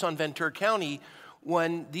focus on Ventura County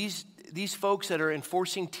when these folks that are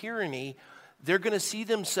enforcing tyranny, they're going to see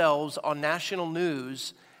themselves on national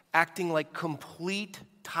news acting like complete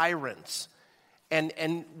tyrants.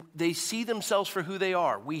 And they see themselves for who they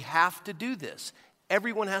are. We have to do this.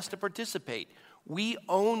 Everyone has to participate. We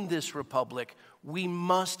own this republic. We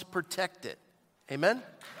must protect it. Amen?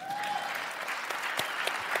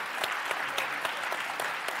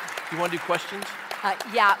 You want to do questions?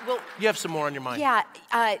 Yeah, well... You have some more on your mind. Yeah,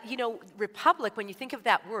 republic, when you think of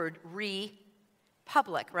that word,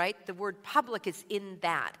 republic, right? The word public is in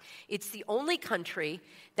that. It's the only country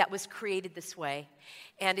that was created this way.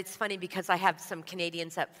 And it's funny because I have some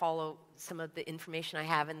Canadians that follow some of the information I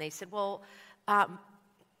have, and they said, well,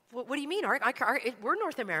 what do you mean? We're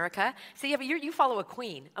North America. So yeah, but you follow a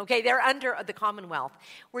queen, okay? They're under the Commonwealth.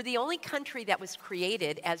 We're the only country that was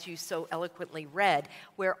created, as you so eloquently read,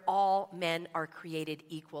 where all men are created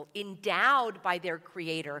equal, endowed by their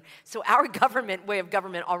creator. So our way of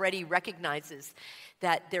government already recognizes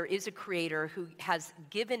that there is a creator who has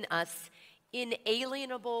given us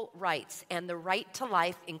inalienable rights, and the right to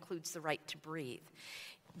life includes the right to breathe.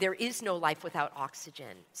 There is no life without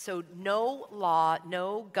oxygen. So no law,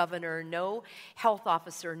 no governor, no health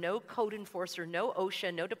officer, no code enforcer, no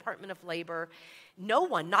OSHA, no Department of Labor, no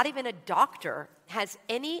one, not even a doctor, has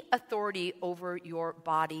any authority over your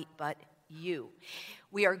body but you.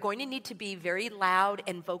 We are going to need to be very loud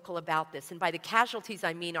and vocal about this. And by the casualties,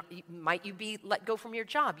 I mean, might you be let go from your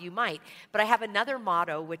job? You might. But I have another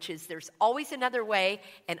motto, which is there's always another way,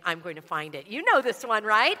 and I'm going to find it. You know this one,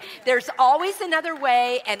 right? There's always another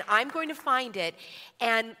way, and I'm going to find it.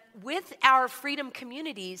 And with our freedom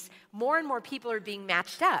communities, more and more people are being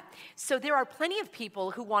matched up. So there are plenty of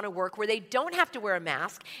people who want to work where they don't have to wear a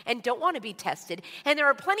mask and don't want to be tested. And there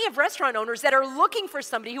are plenty of restaurant owners that are looking for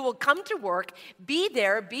somebody who will come to work, be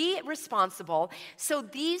there, be responsible. So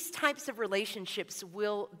these types of relationships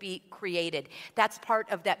will be created. That's part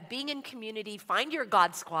of that being in community. Find your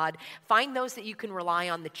God squad. Find those that you can rely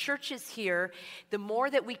on. The church is here. The more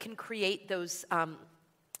that we can create those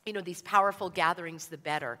these powerful gatherings, the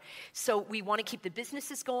better. So we want to keep the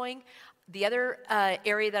businesses going. The other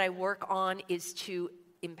area that I work on is to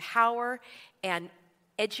empower and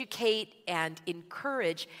educate and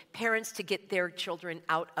encourage parents to get their children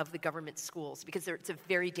out of the government schools because it's a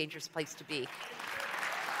very dangerous place to be.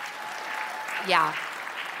 Yeah.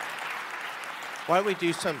 Why don't we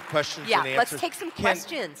do some questions and answers? Yeah, let's take some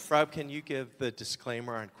questions. Rob, can you give the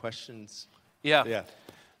disclaimer on questions? Yeah.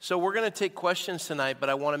 So we're going to take questions tonight, but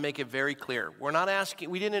I want to make it very clear.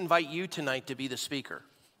 We didn't invite you tonight to be the speaker.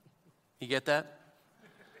 You get that?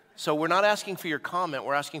 So we're not asking for your comment,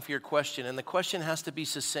 we're asking for your question, and the question has to be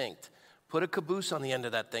succinct. Put a caboose on the end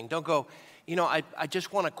of that thing. Don't go, I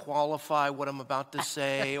just want to qualify what I'm about to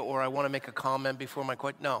say, or I want to make a comment before my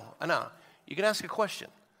question. No. You can ask a question.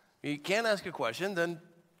 If you can't ask a question, then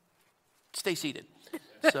stay seated.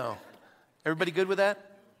 So, everybody good with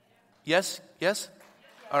that? Yes?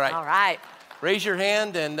 All right. Raise your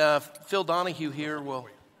hand, and Phil Donahue here will.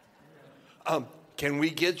 Can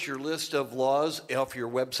we get your list of laws off your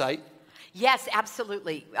website? Yes,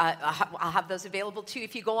 absolutely. I'll have those available too.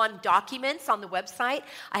 If you go on documents on the website,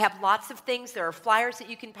 I have lots of things. There are flyers that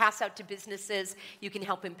you can pass out to businesses. You can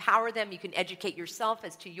help empower them. You can educate yourself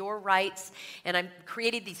as to your rights. And I'm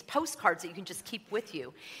creating these postcards that you can just keep with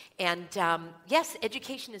you. And yes,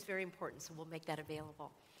 education is very important, so we'll make that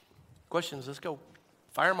available. Questions? Let's go.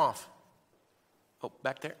 Fire them off. Oh,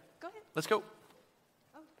 back there. Go ahead. Let's go.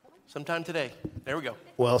 Sometime today. There we go.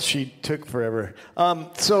 Well, she took forever.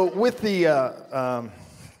 So with the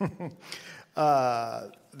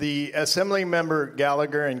the Assembly Member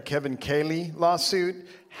Gallagher and Kevin Cayley lawsuit,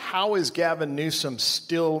 how is Gavin Newsom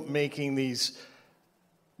still making these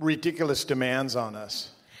ridiculous demands on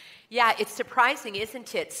us? Yeah, it's surprising,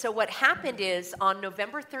 isn't it? So what happened is on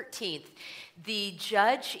November 13th, the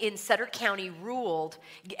judge in Sutter County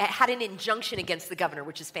had an injunction against the governor,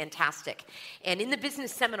 which is fantastic. And in the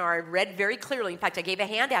business seminar, I read very clearly, in fact, I gave a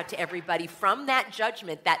handout to everybody from that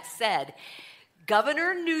judgment that said,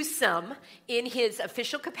 Governor Newsom, in his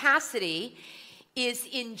official capacity, is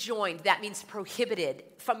enjoined, that means prohibited,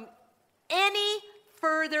 from any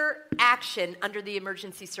further action under the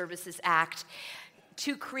Emergency Services Act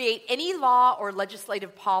to create any law or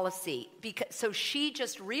legislative policy. So she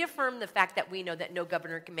just reaffirmed the fact that we know that no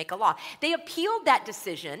governor can make a law. They appealed that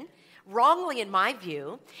decision, wrongly in my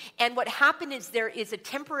view, and what happened is there is a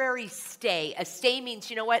temporary stay. A stay means,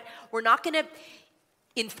 you know what, we're not going to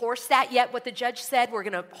enforce that yet, what the judge said. We're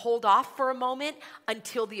going to hold off for a moment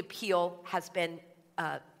until the appeal has been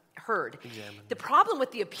heard. The problem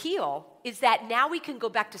with the appeal is that now we can go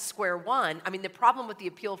back to square one. I mean, the problem with the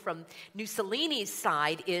appeal from Mussolini's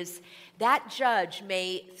side is that judge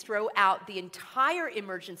may throw out the entire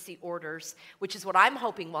emergency orders, which is what I'm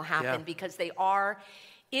hoping will happen because they are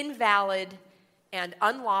invalid and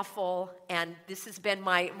unlawful, and this has been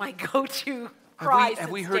my go-to cry.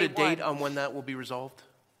 Have we heard a date on when that will be resolved?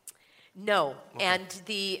 No, okay. And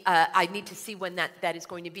I need to see when that is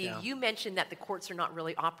going to be. Yeah. You mentioned that the courts are not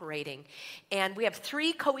really operating. And we have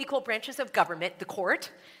three co-equal branches of government, the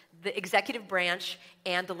court, the executive branch,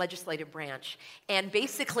 and the legislative branch. And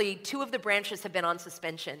basically, two of the branches have been on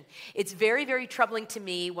suspension. It's very, very troubling to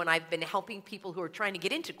me when I've been helping people who are trying to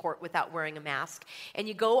get into court without wearing a mask. And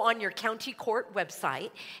you go on your county court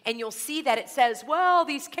website, and you'll see that it says, well,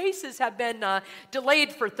 these cases have been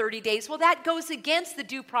delayed for 30 days. Well, that goes against the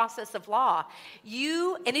due process of law.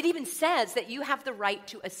 And it even says that you have the right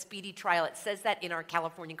to a speedy trial. It says that in our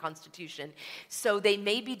California Constitution. So they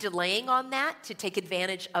may be delaying on that to take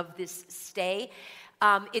advantage of this stay.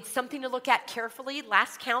 It's something to look at carefully.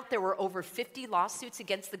 Last count, there were over 50 lawsuits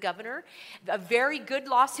against the governor. A very good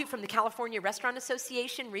lawsuit from the California Restaurant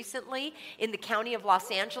Association recently in the county of Los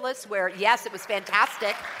Angeles where, yes, it was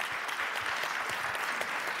fantastic.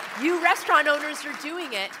 You restaurant owners are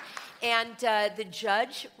doing it. And the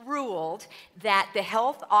judge ruled that the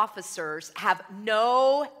health officers have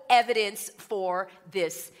no evidence for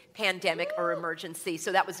this pandemic or emergency.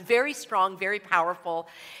 So that was very strong, very powerful.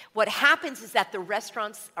 What happens is that the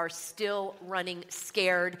restaurants are still running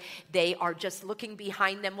scared. They are just looking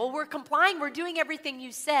behind them. Well, we're complying. We're doing everything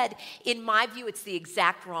you said. In my view, it's the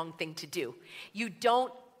exact wrong thing to do. You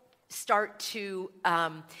don't start to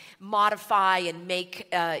modify and make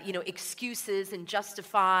excuses and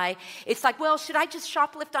justify. It's like, well, should I just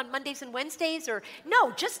shoplift on Mondays and Wednesdays? Or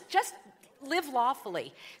no, just live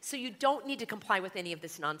lawfully. So you don't need to comply with any of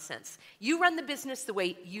this nonsense. You run the business the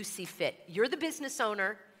way you see fit. You're the business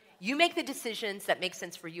owner. You make the decisions that make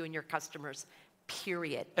sense for you and your customers,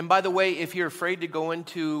 period. And by the way, if you're afraid to go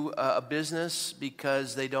into a business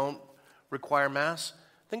because they don't require masks,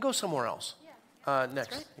 then go somewhere else.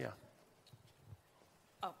 Next, right. Yeah.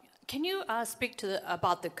 Can you speak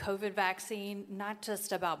about the COVID vaccine, not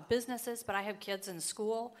just about businesses, but I have kids in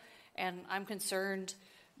school, and I'm concerned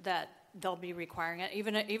that they'll be requiring it.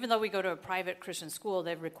 Even though we go to a private Christian school,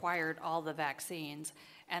 they've required all the vaccines,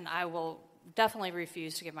 and I will definitely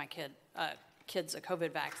refuse to give my kids a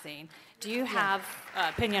COVID vaccine. Do you have an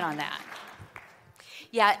opinion on that?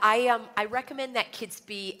 Yeah, I recommend that kids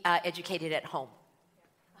be educated at home.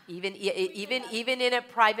 Even in a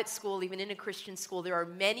private school, even in a Christian school, there are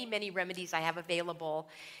many, many remedies I have available.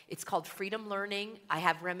 It's called Freedom Learning. I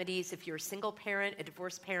have remedies if you're a single parent, a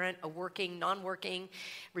divorced parent, a working, non-working,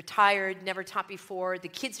 retired, never taught before. The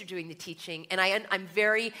kids are doing the teaching, and I'm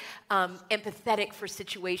very empathetic for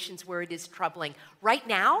situations where it is troubling. Right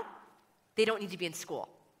now, they don't need to be in school,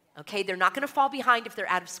 okay? They're not going to fall behind if they're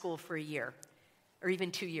out of school for a year or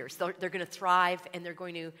even 2 years. They're going to thrive, and they're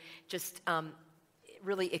going to just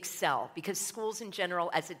really excel, because schools in general,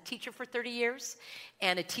 as a teacher for 30 years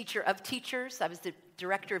and a teacher of teachers, I was the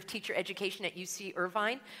director of teacher education at UC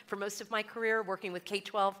Irvine for most of my career, working with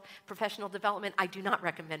K-12 professional development. I do not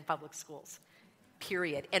recommend public schools,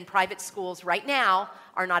 period. And private schools right now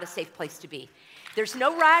are not a safe place to be. There's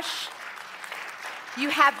no rush. You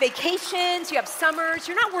have vacations, you have summers.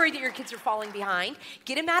 You're not worried that your kids are falling behind.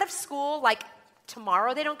 Get them out of school, like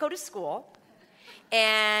tomorrow they don't go to school.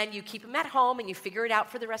 And you keep them at home and you figure it out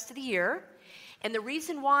for the rest of the year. And the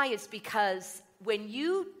reason why is because when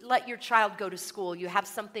you let your child go to school, you have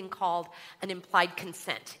something called an implied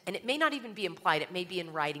consent. And it may not even be implied, it may be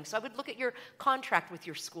in writing. So I would look at your contract with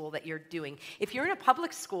your school that you're doing. If you're in a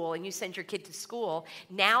public school and you send your kid to school,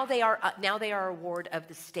 now they are a ward of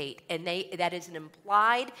the state. And that is an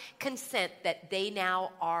implied consent that they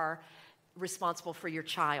now are responsible for your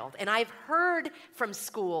child. And I've heard from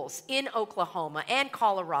schools in Oklahoma and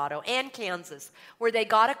Colorado and Kansas where they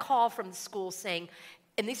got a call from the school saying,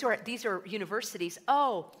 and these are universities,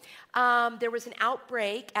 there was an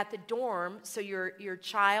outbreak at the dorm, so your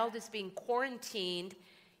child is being quarantined,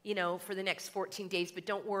 for the next 14 days, but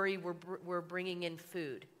don't worry, we're bringing in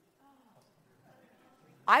food.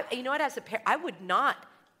 As a parent, I would not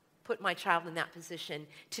put my child in that position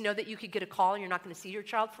to know that you could get a call and you're not going to see your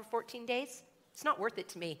child for 14 days. It's not worth it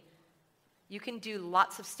to me. You can do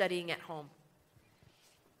lots of studying at home.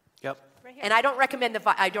 Yep. Right here. And I don't recommend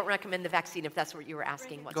the vaccine if that's what you were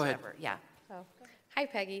asking whatsoever. Go ahead. Yeah. Oh. Hi,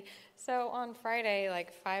 Peggy. So on Friday,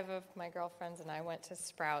 5 of my girlfriends and I went to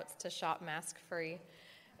Sprouts to shop mask-free.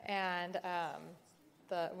 And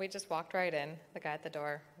we just walked right in. The guy at the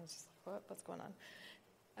door was just like, what's going on?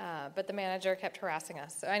 But the manager kept harassing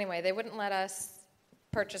us. So anyway, they wouldn't let us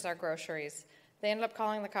purchase our groceries. They ended up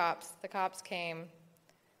calling the cops. The cops came.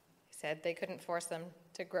 He said they couldn't force them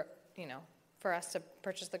to, for us to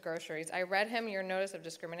purchase the groceries. I read him your notice of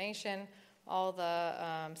discrimination, all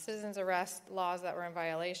the citizens arrest laws that were in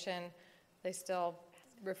violation. They still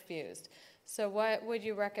refused. So what would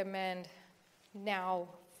you recommend now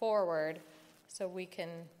forward so we can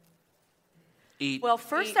eat? Well,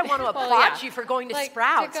 first I want to applaud you for going to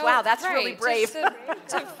Sprouts. Wow, that's really brave.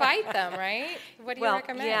 To fight them, right? What do you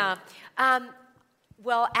recommend? Yeah.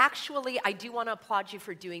 Well, actually, I do want to applaud you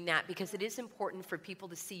for doing that because it is important for people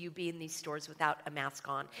to see you be in these stores without a mask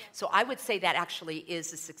on. So I would say that actually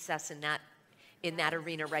is a success in that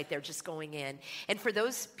arena right there, just going in. And for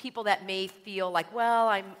those people that may feel like,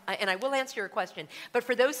 and I will answer your question, but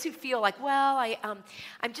for those who feel like, I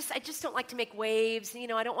just don't like to make waves, I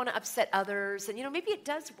don't want to upset others, and maybe it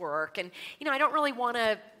does work, and I don't really want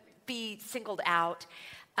to be singled out.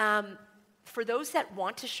 For those that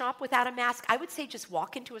want to shop without a mask, I would say just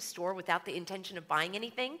walk into a store without the intention of buying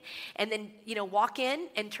anything, and then walk in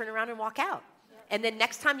and turn around and walk out. And then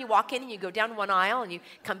next time you walk in and you go down one aisle and you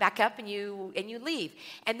come back up and you leave.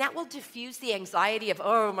 And that will diffuse the anxiety of,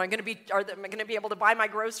 am I going to be able to buy my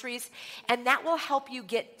groceries? And that will help you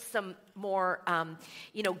get some more,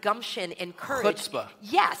 gumption and courage. Chutzpah.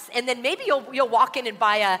 Yes. And then maybe you'll walk in and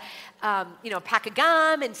buy a pack of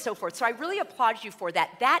gum and so forth. So I really applaud you for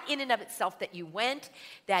that. That in and of itself, that you went,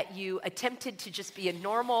 that you attempted to just be a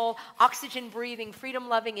normal, oxygen-breathing,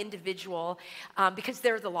 freedom-loving individual, because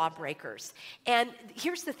they're the lawbreakers. And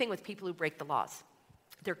here's the thing with people who break the laws.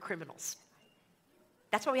 They're criminals.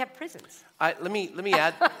 That's why we have prisons. Let me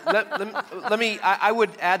add. I would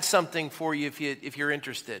add something for you if you're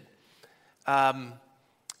interested.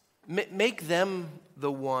 Make them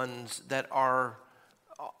the ones that are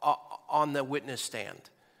on the witness stand.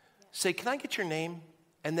 Say, can I get your name?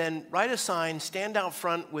 And then write a sign, stand out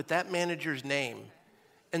front with that manager's name,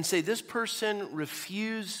 and say, this person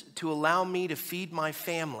refused to allow me to feed my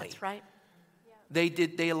family. That's right.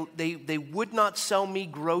 They would not sell me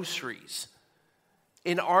groceries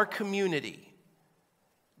in our community.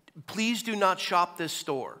 Please do not shop this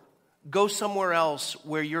store. Go somewhere else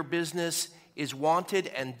where your business is wanted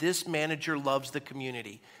and this manager loves the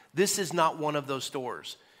community. This is not one of those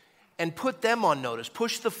stores. And put them on notice.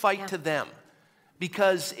 Push the fight to them.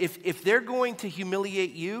 Because if they're going to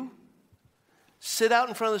humiliate you, sit out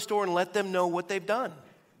in front of the store and let them know what they've done.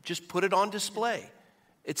 Just put it on display.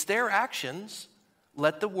 It's their actions.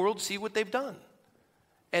 Let the world see what they've done.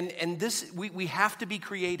 And this, we have to be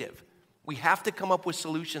creative. We have to come up with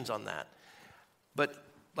solutions on that. But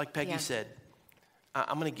like Peggy said,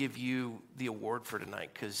 I'm going to give you the award for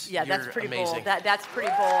tonight because you're that's pretty amazing. bold. That's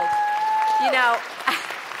pretty bold. You know,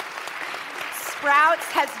 Sprouts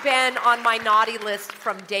has been on my naughty list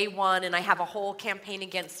from day one, and I have a whole campaign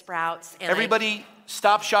against Sprouts. And everybody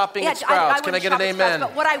stop shopping at Sprouts. Can I get an amen?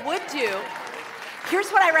 But what I would do, here's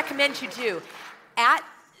what I recommend you do. At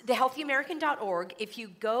thehealthyamerican.org, if you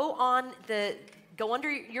go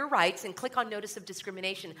under your rights and click on Notice of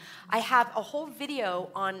Discrimination, I have a whole video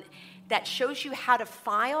on that shows you how to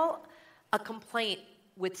file a complaint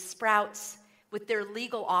with Sprouts, with their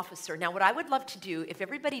legal officer. Now, what I would love to do, if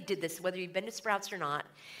everybody did this, whether you've been to Sprouts or not,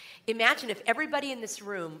 imagine if everybody in this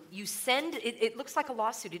room, you send, it looks like a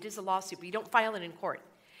lawsuit, it is a lawsuit, but you don't file it in court.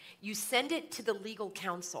 You send it to the legal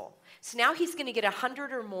counsel. So now he's going to get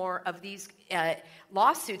 100 or more of these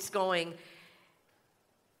lawsuits going,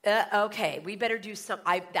 okay, we better do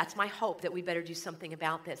that's my hope, that we better do something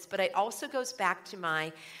about this. But it also goes back to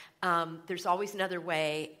my, there's always another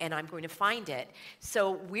way, and I'm going to find it.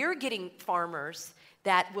 So we're getting farmers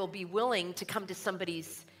that will be willing to come to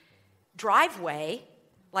somebody's driveway,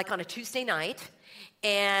 like on a Tuesday night,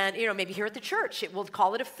 and maybe here at the church, we'll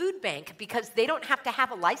call it a food bank, because they don't have to have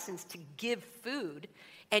a license to give food.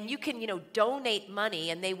 And you can, donate money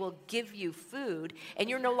and they will give you food, and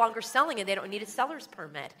you're no longer selling and they don't need a seller's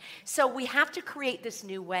permit. So we have to create this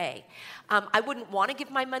new way. I wouldn't want to give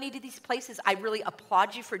my money to these places. I really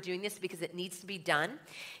applaud you for doing this because it needs to be done.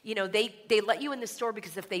 They let you in the store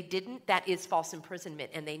because if they didn't, that is false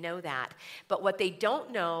imprisonment, and they know that. But what they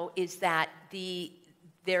don't know is that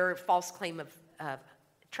their false claim of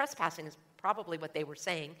trespassing is probably what they were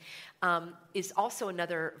saying, is also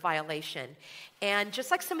another violation. And just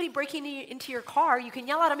like somebody breaking into your car, you can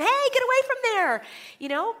yell at them, hey, get away from there.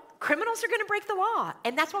 Criminals are going to break the law.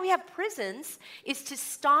 And that's why we have prisons, is to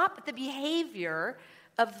stop the behavior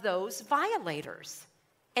of those violators.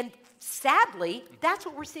 And sadly, that's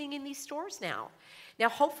what we're seeing in these stores now. Now,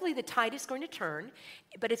 hopefully the tide is going to turn,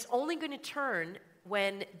 but it's only going to turn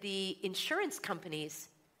when the insurance companies,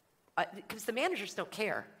 because the managers don't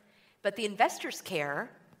care, but the investors care,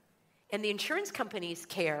 and the insurance companies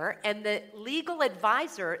care, and the legal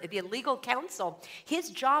advisor, the legal counsel, his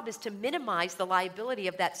job is to minimize the liability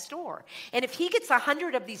of that store. And if he gets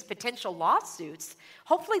 100 of these potential lawsuits,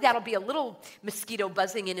 hopefully that'll be a little mosquito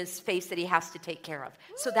buzzing in his face that he has to take care of.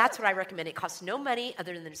 So that's what I recommend. It costs no money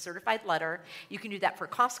other than a certified letter. You can do that for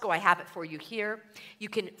Costco. I have it for you here. You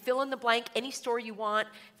can fill in the blank, any store you want,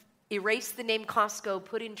 erase the name Costco,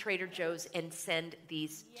 put in Trader Joe's, and send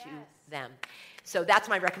these to them. So that's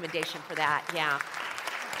my recommendation for that,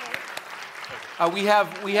 We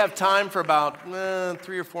have time for about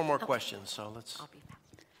 3 or 4 more questions, so let's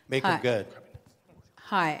make them good.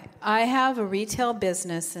 Hi, I have a retail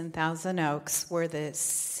business in Thousand Oaks where the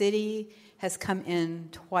city has come in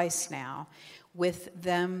twice now with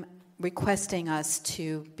them requesting us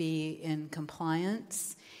to be in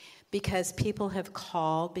compliance because people have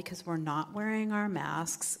called because we're not wearing our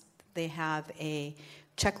masks. They have a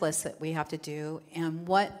checklist that we have to do, and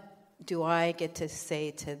what do I get to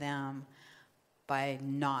say to them by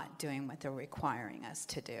not doing what they're requiring us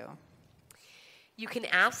to do? You can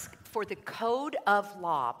ask for the code of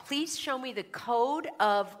law. Please show me the code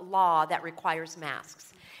of law that requires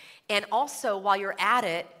masks. And also, while you're at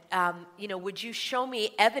it, would you show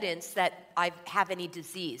me evidence that I have any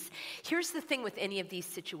disease? Here's the thing with any of these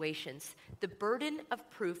situations. The burden of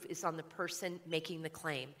proof is on the person making the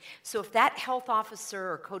claim. So if that health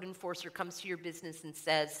officer or code enforcer comes to your business and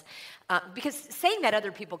says, because saying that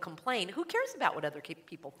other people complain, who cares about what other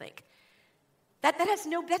people think? That's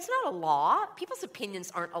not a law. People's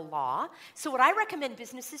opinions aren't a law. So what I recommend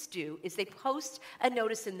businesses do is they post a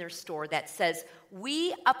notice in their store that says,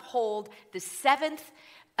 we uphold the 7th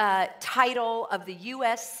title of the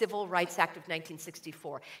U.S. Civil Rights Act of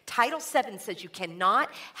 1964. Title 7 says you cannot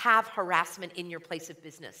have harassment in your place of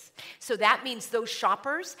business. So that means those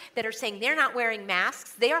shoppers that are saying they're not wearing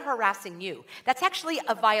masks, they are harassing you. That's actually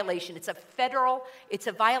a violation. It's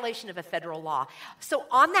a violation of a federal law. So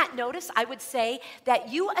on that notice, I would say that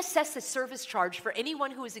you assess a service charge for anyone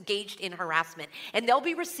who is engaged in harassment, and they'll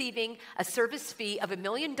be receiving a service fee of $1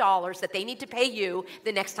 million that they need to pay you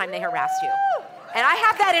the next time they harass you. And I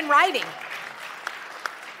have that in writing.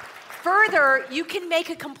 Further, you can make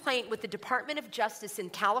a complaint with the Department of Justice in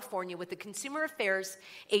California, with the Consumer Affairs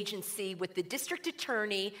Agency, with the District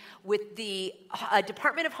Attorney, with the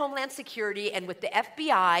Department of Homeland Security, and with the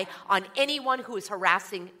FBI on anyone who is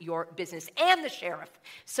harassing your business, and the sheriff.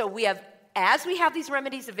 So as we have these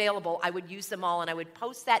remedies available, I would use them all, and I would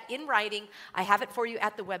post that in writing. I have it for you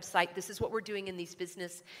at the website. This is what we're doing in these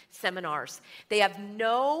business seminars. They have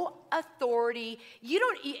no authority.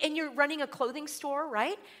 And you're running a clothing store,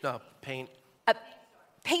 right? No, paint. A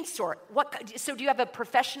paint store. So do you have a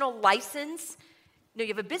professional license? No,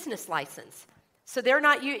 you have a business license. So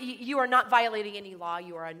you are not violating any law.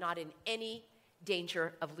 You are not in any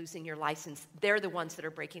danger of losing your license. They're the ones that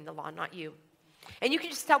are breaking the law, not you. And you can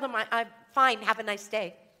just tell them, I'm fine, have a nice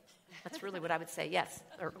day. That's really what I would say, yes,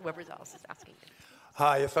 or whoever else is asking me.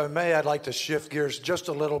 Hi, if I may, I'd like to shift gears just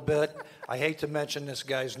a little bit. I hate to mention this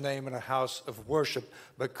guy's name in a house of worship,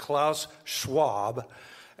 but Klaus Schwab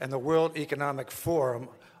and the World Economic Forum,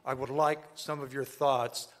 I would like some of your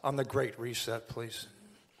thoughts on the Great Reset, please.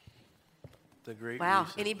 The Great Wow,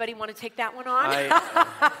 Reset. Anybody want to take that one on? I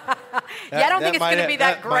don't think it's going to be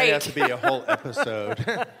that great. That might have to be a whole episode.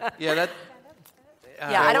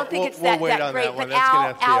 I don't think it's that great. But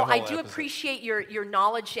Al, I do episode. appreciate your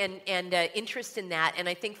knowledge and interest in that. And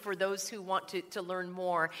I think for those who want to learn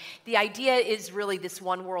more, the idea is really this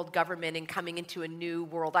one world government and coming into a new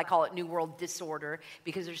world. I call it new world disorder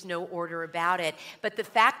because there's no order about it. But the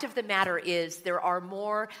fact of the matter is there are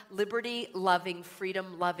more liberty-loving,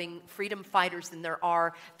 freedom fighters than there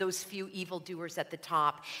are those few evildoers at the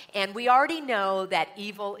top. And we already know that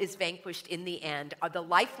evil is vanquished in the end. The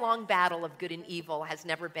lifelong battle of good and evil has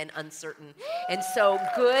never been uncertain. And so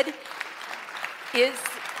good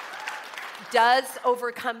does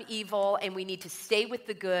overcome evil, and we need to stay with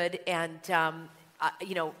the good and,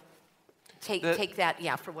 take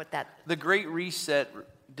that, for what that... The Great Reset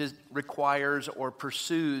requires or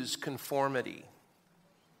pursues conformity.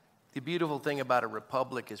 The beautiful thing about a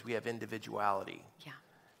republic is we have individuality. Yeah.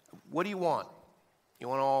 What do you want? You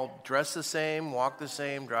want to all dress the same, walk the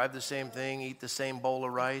same, drive the same thing, eat the same bowl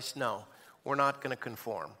of rice? No. We're not going to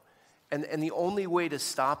conform. And the only way to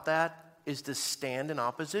stop that is to stand in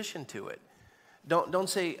opposition to it. Don't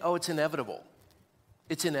say, oh, it's inevitable.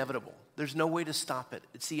 It's inevitable. There's no way to stop it.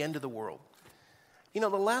 It's the end of the world. The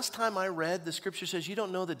last time I read, the scripture says you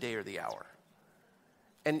don't know the day or the hour.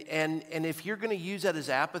 And if you're going to use that as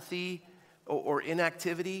apathy or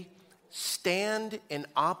inactivity, stand in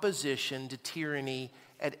opposition to tyranny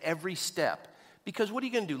at every step. Because what are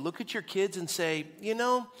you going to do? Look at your kids and say,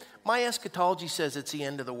 my eschatology says it's the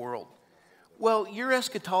end of the world. Well, your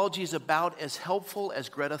eschatology is about as helpful as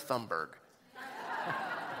Greta Thunberg.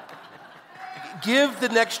 Give the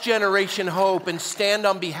next generation hope and stand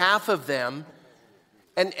on behalf of them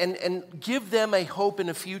and give them a hope in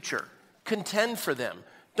a future. Contend for them.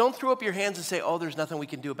 Don't throw up your hands and say, oh, there's nothing we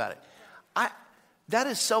can do about it. That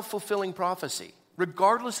is self-fulfilling prophecy,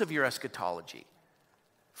 regardless of your eschatology.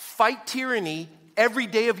 Fight tyranny every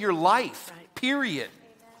day of your life, period.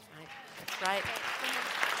 That's right.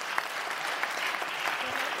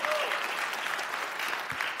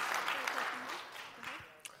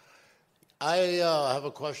 I have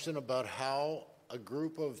a question about how a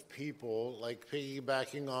group of people, like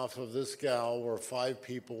piggybacking off of this gal where 5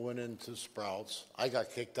 people went into Sprouts. I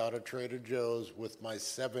got kicked out of Trader Joe's with my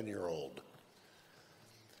 7-year-old.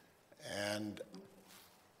 And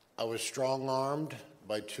I was strong-armed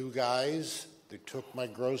by 2 guys. They took my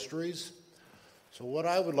groceries. So what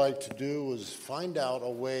I would like to do is find out a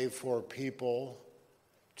way for people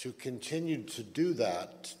to continue to do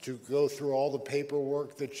that, to go through all the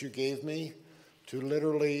paperwork that you gave me, to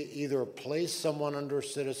literally either place someone under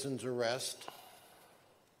citizen's arrest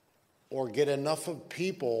or get enough of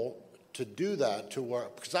people to do that to where,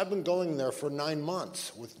 because I've been going there for 9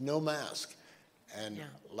 months with no mask. And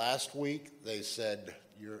last week they said,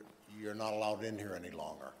 you're not allowed in here any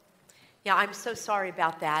longer. Yeah, I'm so sorry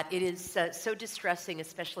about that. It is so distressing,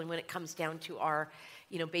 especially when it comes down to our,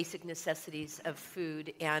 basic necessities of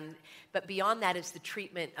food. But beyond that is the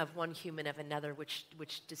treatment of one human of another, which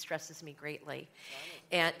distresses me greatly.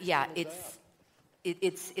 And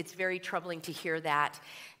it's very troubling to hear that.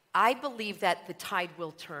 I believe that the tide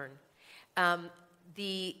will turn.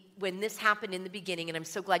 when this happened in the beginning, and I'm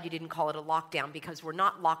so glad you didn't call it a lockdown, because we're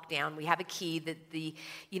not locked down. We have a key that the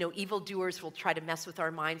evildoers will try to mess with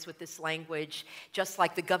our minds with this language, just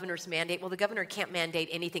like the governor's mandate. Well, the governor can't mandate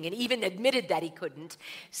anything, and even admitted that he couldn't.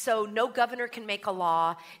 So no governor can make a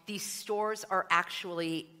law. These stores are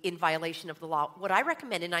actually in violation of the law. What I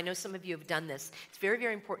recommend, and I know some of you have done this, it's very,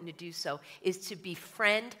 very important to do so, is to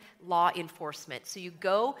befriend law enforcement. So you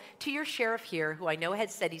go to your sheriff here, who I know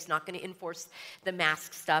has said he's not going to enforce the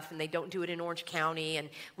mask stuff, and they don't do it in Orange County. And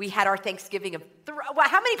we had our Thanksgiving of,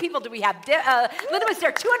 how many people do we have? Linda was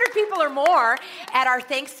there, 200 people or more at our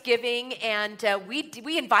Thanksgiving, and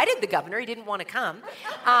we invited the governor. He didn't want to come.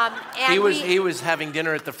 And he was having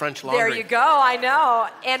dinner at the French Laundry. There you go, I know.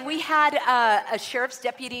 And we had a sheriff's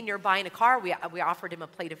deputy nearby in a car. We offered him a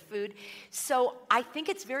plate of food. So I think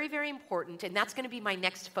it's very, very important, and that's going to be my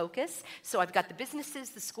next focus. So I've got the businesses,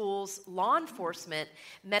 the schools, law enforcement,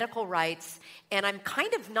 medical rights, and I'm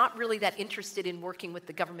kind of not really that interested in working with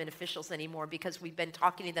the government officials anymore, because we've been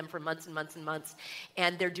talking to them for months and months and months,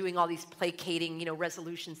 and they're doing all these placating,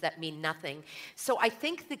 resolutions that mean nothing. So I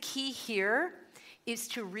think the key here is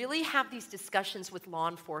to really have these discussions with law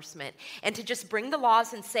enforcement and to just bring the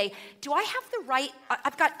laws and say, do I have the right?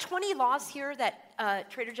 I've got 20 laws here that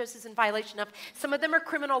Trader Joe's is in violation of. Some of them are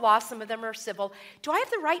criminal laws, some of them are civil. Do I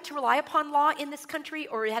have the right to rely upon law in this country,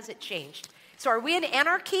 or has it changed? So are we in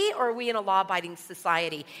anarchy, or are we in a law-abiding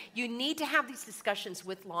society? You need to have these discussions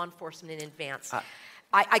with law enforcement in advance.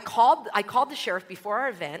 I called the sheriff before our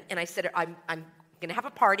event, and I said, I'm going to have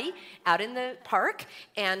a party out in the park,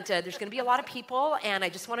 and there's going to be a lot of people, and I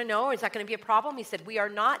just want to know, is that going to be a problem? He said, we are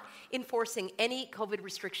not enforcing any COVID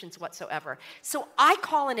restrictions whatsoever. So I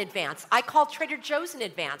call in advance. I called Trader Joe's in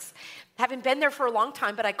advance. Haven't been there for a long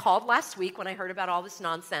time, but I called last week when I heard about all this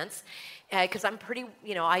nonsense, because I'm pretty,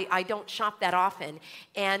 I don't shop that often.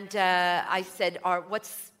 And I said,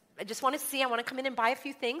 I just want to see, I want to come in and buy a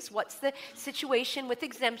few things. What's the situation with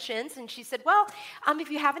exemptions? And she said, well,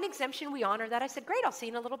 if you have an exemption, we honor that. I said, great, I'll see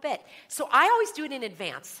you in a little bit. So I always do it in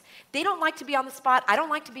advance. They don't like to be on the spot. I don't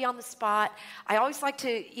like to be on the spot. I always like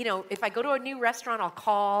to, if I go to a new restaurant, I'll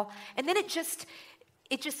call. And then it just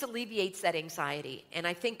alleviates that anxiety. And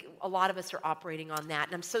I think a lot of us are operating on that.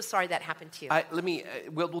 And I'm so sorry that happened to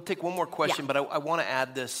you. We'll take one more question, but I want to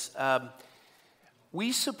add this.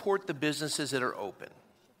 We support the businesses that are open.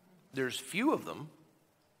 There's few of them,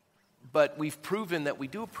 but we've proven that we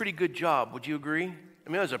do a pretty good job. Would you agree? I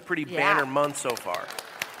mean, it was a pretty banner month so far.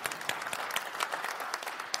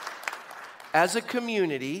 As a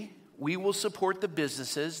community, we will support the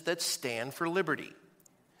businesses that stand for liberty.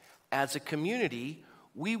 As a community,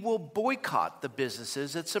 we will boycott the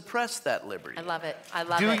businesses that suppress that liberty. I love it.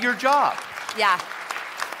 Do your job. Yeah.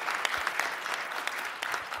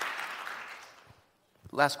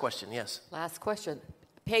 Last question, yes. Last question.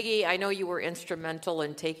 Peggy, I know you were instrumental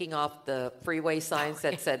in taking off the freeway signs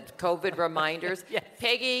that said COVID reminders. Yes.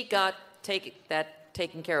 Peggy got that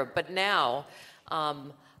taken care of. But now,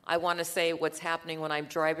 I want to say what's happening when I'm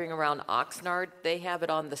driving around Oxnard. They have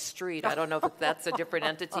it on the street. I don't know if that's a different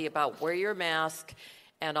entity about wear your mask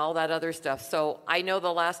and all that other stuff. So I know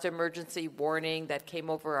the last emergency warning that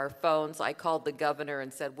came over our phones, I called the governor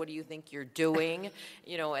and said, what do you think you're doing?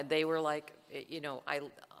 And they were like,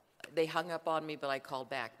 they hung up on me, but I called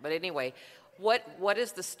back. But anyway, what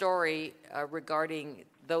is the story regarding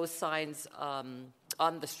those signs on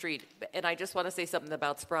the street? And I just want to say something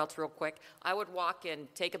about Sprouts real quick. I would walk in,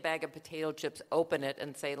 take a bag of potato chips, open it,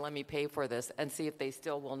 and say, let me pay for this, and see if they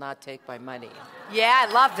still will not take my money. Yeah,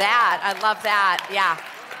 I love that. Yeah.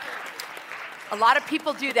 A lot of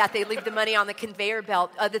people do that. They leave the money on the conveyor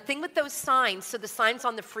belt. The thing with those signs, so the signs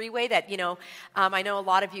on the freeway that, I know a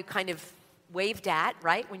lot of you kind of waved at,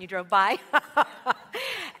 right, when you drove by.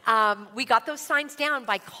 We got those signs down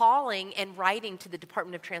by calling and writing to the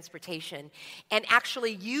Department of Transportation and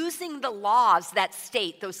actually using the laws that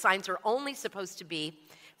state those signs are only supposed to be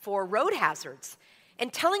for road hazards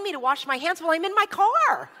and telling me to wash my hands while I'm in my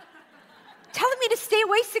car. Telling me to stay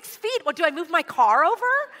away 6 feet. Well, do I move my car over?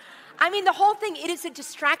 I mean, the whole thing, it is a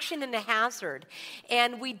distraction and a hazard.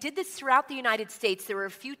 And we did this throughout the United States. There were a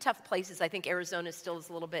few tough places. I think Arizona still is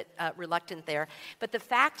a little bit reluctant there. But the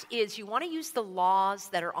fact is, you want to use the laws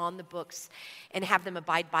that are on the books and have them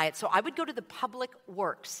abide by it. So I would go to the Public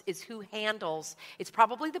Works, is who handles, it's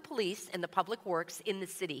probably the police and the Public Works in the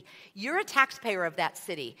city. You're a taxpayer of that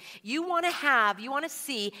city. You want to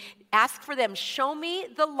see, ask for them, show me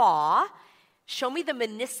the law, show me the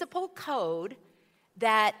municipal code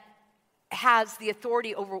that has the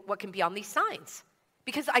authority over what can be on these signs.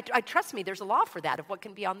 Because I trust me, there's a law for that, of what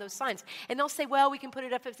can be on those signs. And they'll say, well, we can put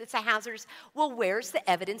it up if it's a hazard. Well, where's the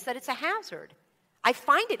evidence that it's a hazard? I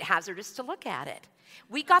find it hazardous to look at it.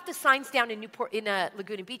 We got the signs down in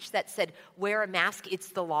Laguna Beach that said, wear a mask, it's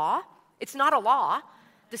the law. It's not a law.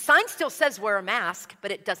 The sign still says wear a mask, but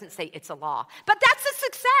it doesn't say it's a law. But that's a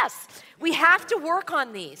success. We have to work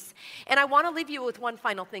on these. And I want to leave you with one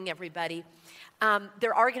final thing, everybody.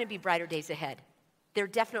 There are going to be brighter days ahead. There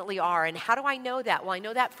definitely are. And how do I know that? Well, I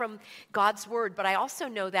know that from God's word, but I also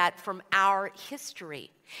know that from our history.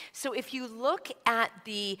 So if you look at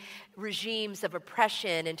the regimes of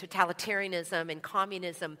oppression and totalitarianism and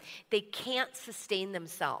communism, they can't sustain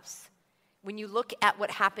themselves. When you look at what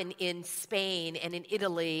happened in Spain and in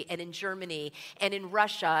Italy and in Germany and in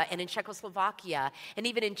Russia and in Czechoslovakia and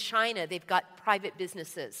even in China, they've got private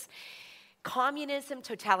businesses. Communism,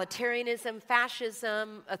 totalitarianism,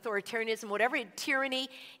 fascism, authoritarianism, whatever, tyranny,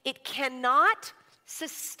 it cannot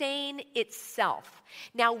sustain itself.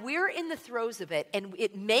 Now, we're in the throes of it, and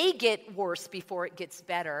it may get worse before it gets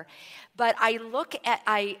better, but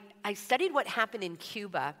I studied what happened in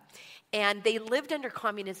Cuba, and they lived under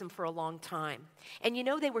communism for a long time. And you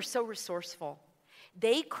know, they were so resourceful.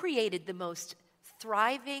 They created the most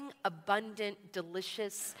thriving, abundant,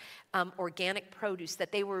 delicious organic produce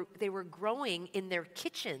that they were growing in their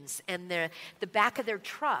kitchens and the back of their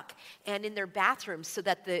truck and in their bathrooms, so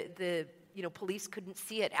that the police couldn't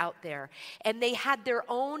see it out there. And they had their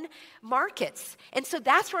own markets. And so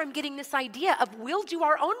that's where I'm getting this idea of we'll do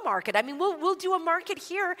our own market. I mean, we'll do a market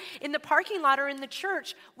here in the parking lot or in the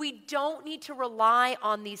church. We don't need to rely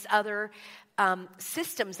on these other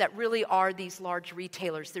systems that really are these large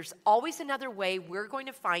retailers. There's always another way. We're going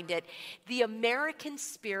to find it. The American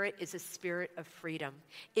spirit is a spirit of freedom.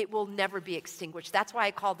 It will never be extinguished. That's why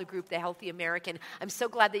I call the group the Healthy American. I'm so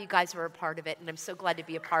glad that you guys are a part of it, and I'm so glad to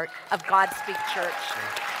be a part of Godspeak Church.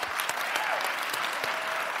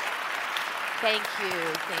 Thank you,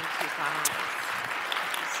 guys. Thank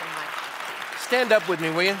you so much. Stand up with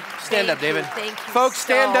me, will you? Stand up, David. Thank you. Folks,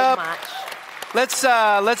 stand so up. Much.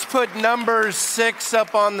 Let's put number 6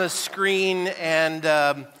 up on the screen, and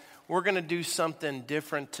we're going to do something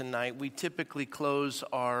different tonight. We typically close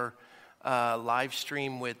our live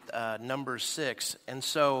stream with number 6, and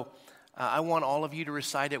so I want all of you to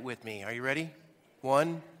recite it with me. Are you ready?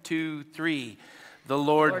 1, 2, 3. The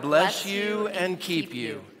Lord bless you and keep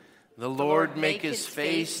you. The Lord make his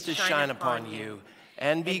face to shine upon you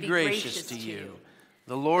and be gracious to you.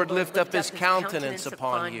 The Lord lift up his countenance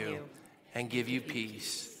upon you and give you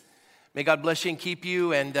peace. May God bless you and keep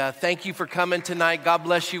you, and thank you for coming tonight. God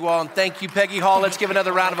bless you all, and thank you, Peggy Hall. Let's give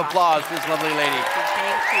another round of applause for this lovely lady. Thank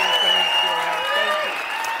you.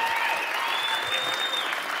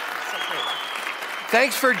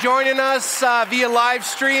 Thanks for joining us via live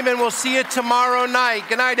stream, and we'll see you tomorrow night.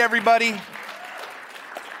 Good night, everybody.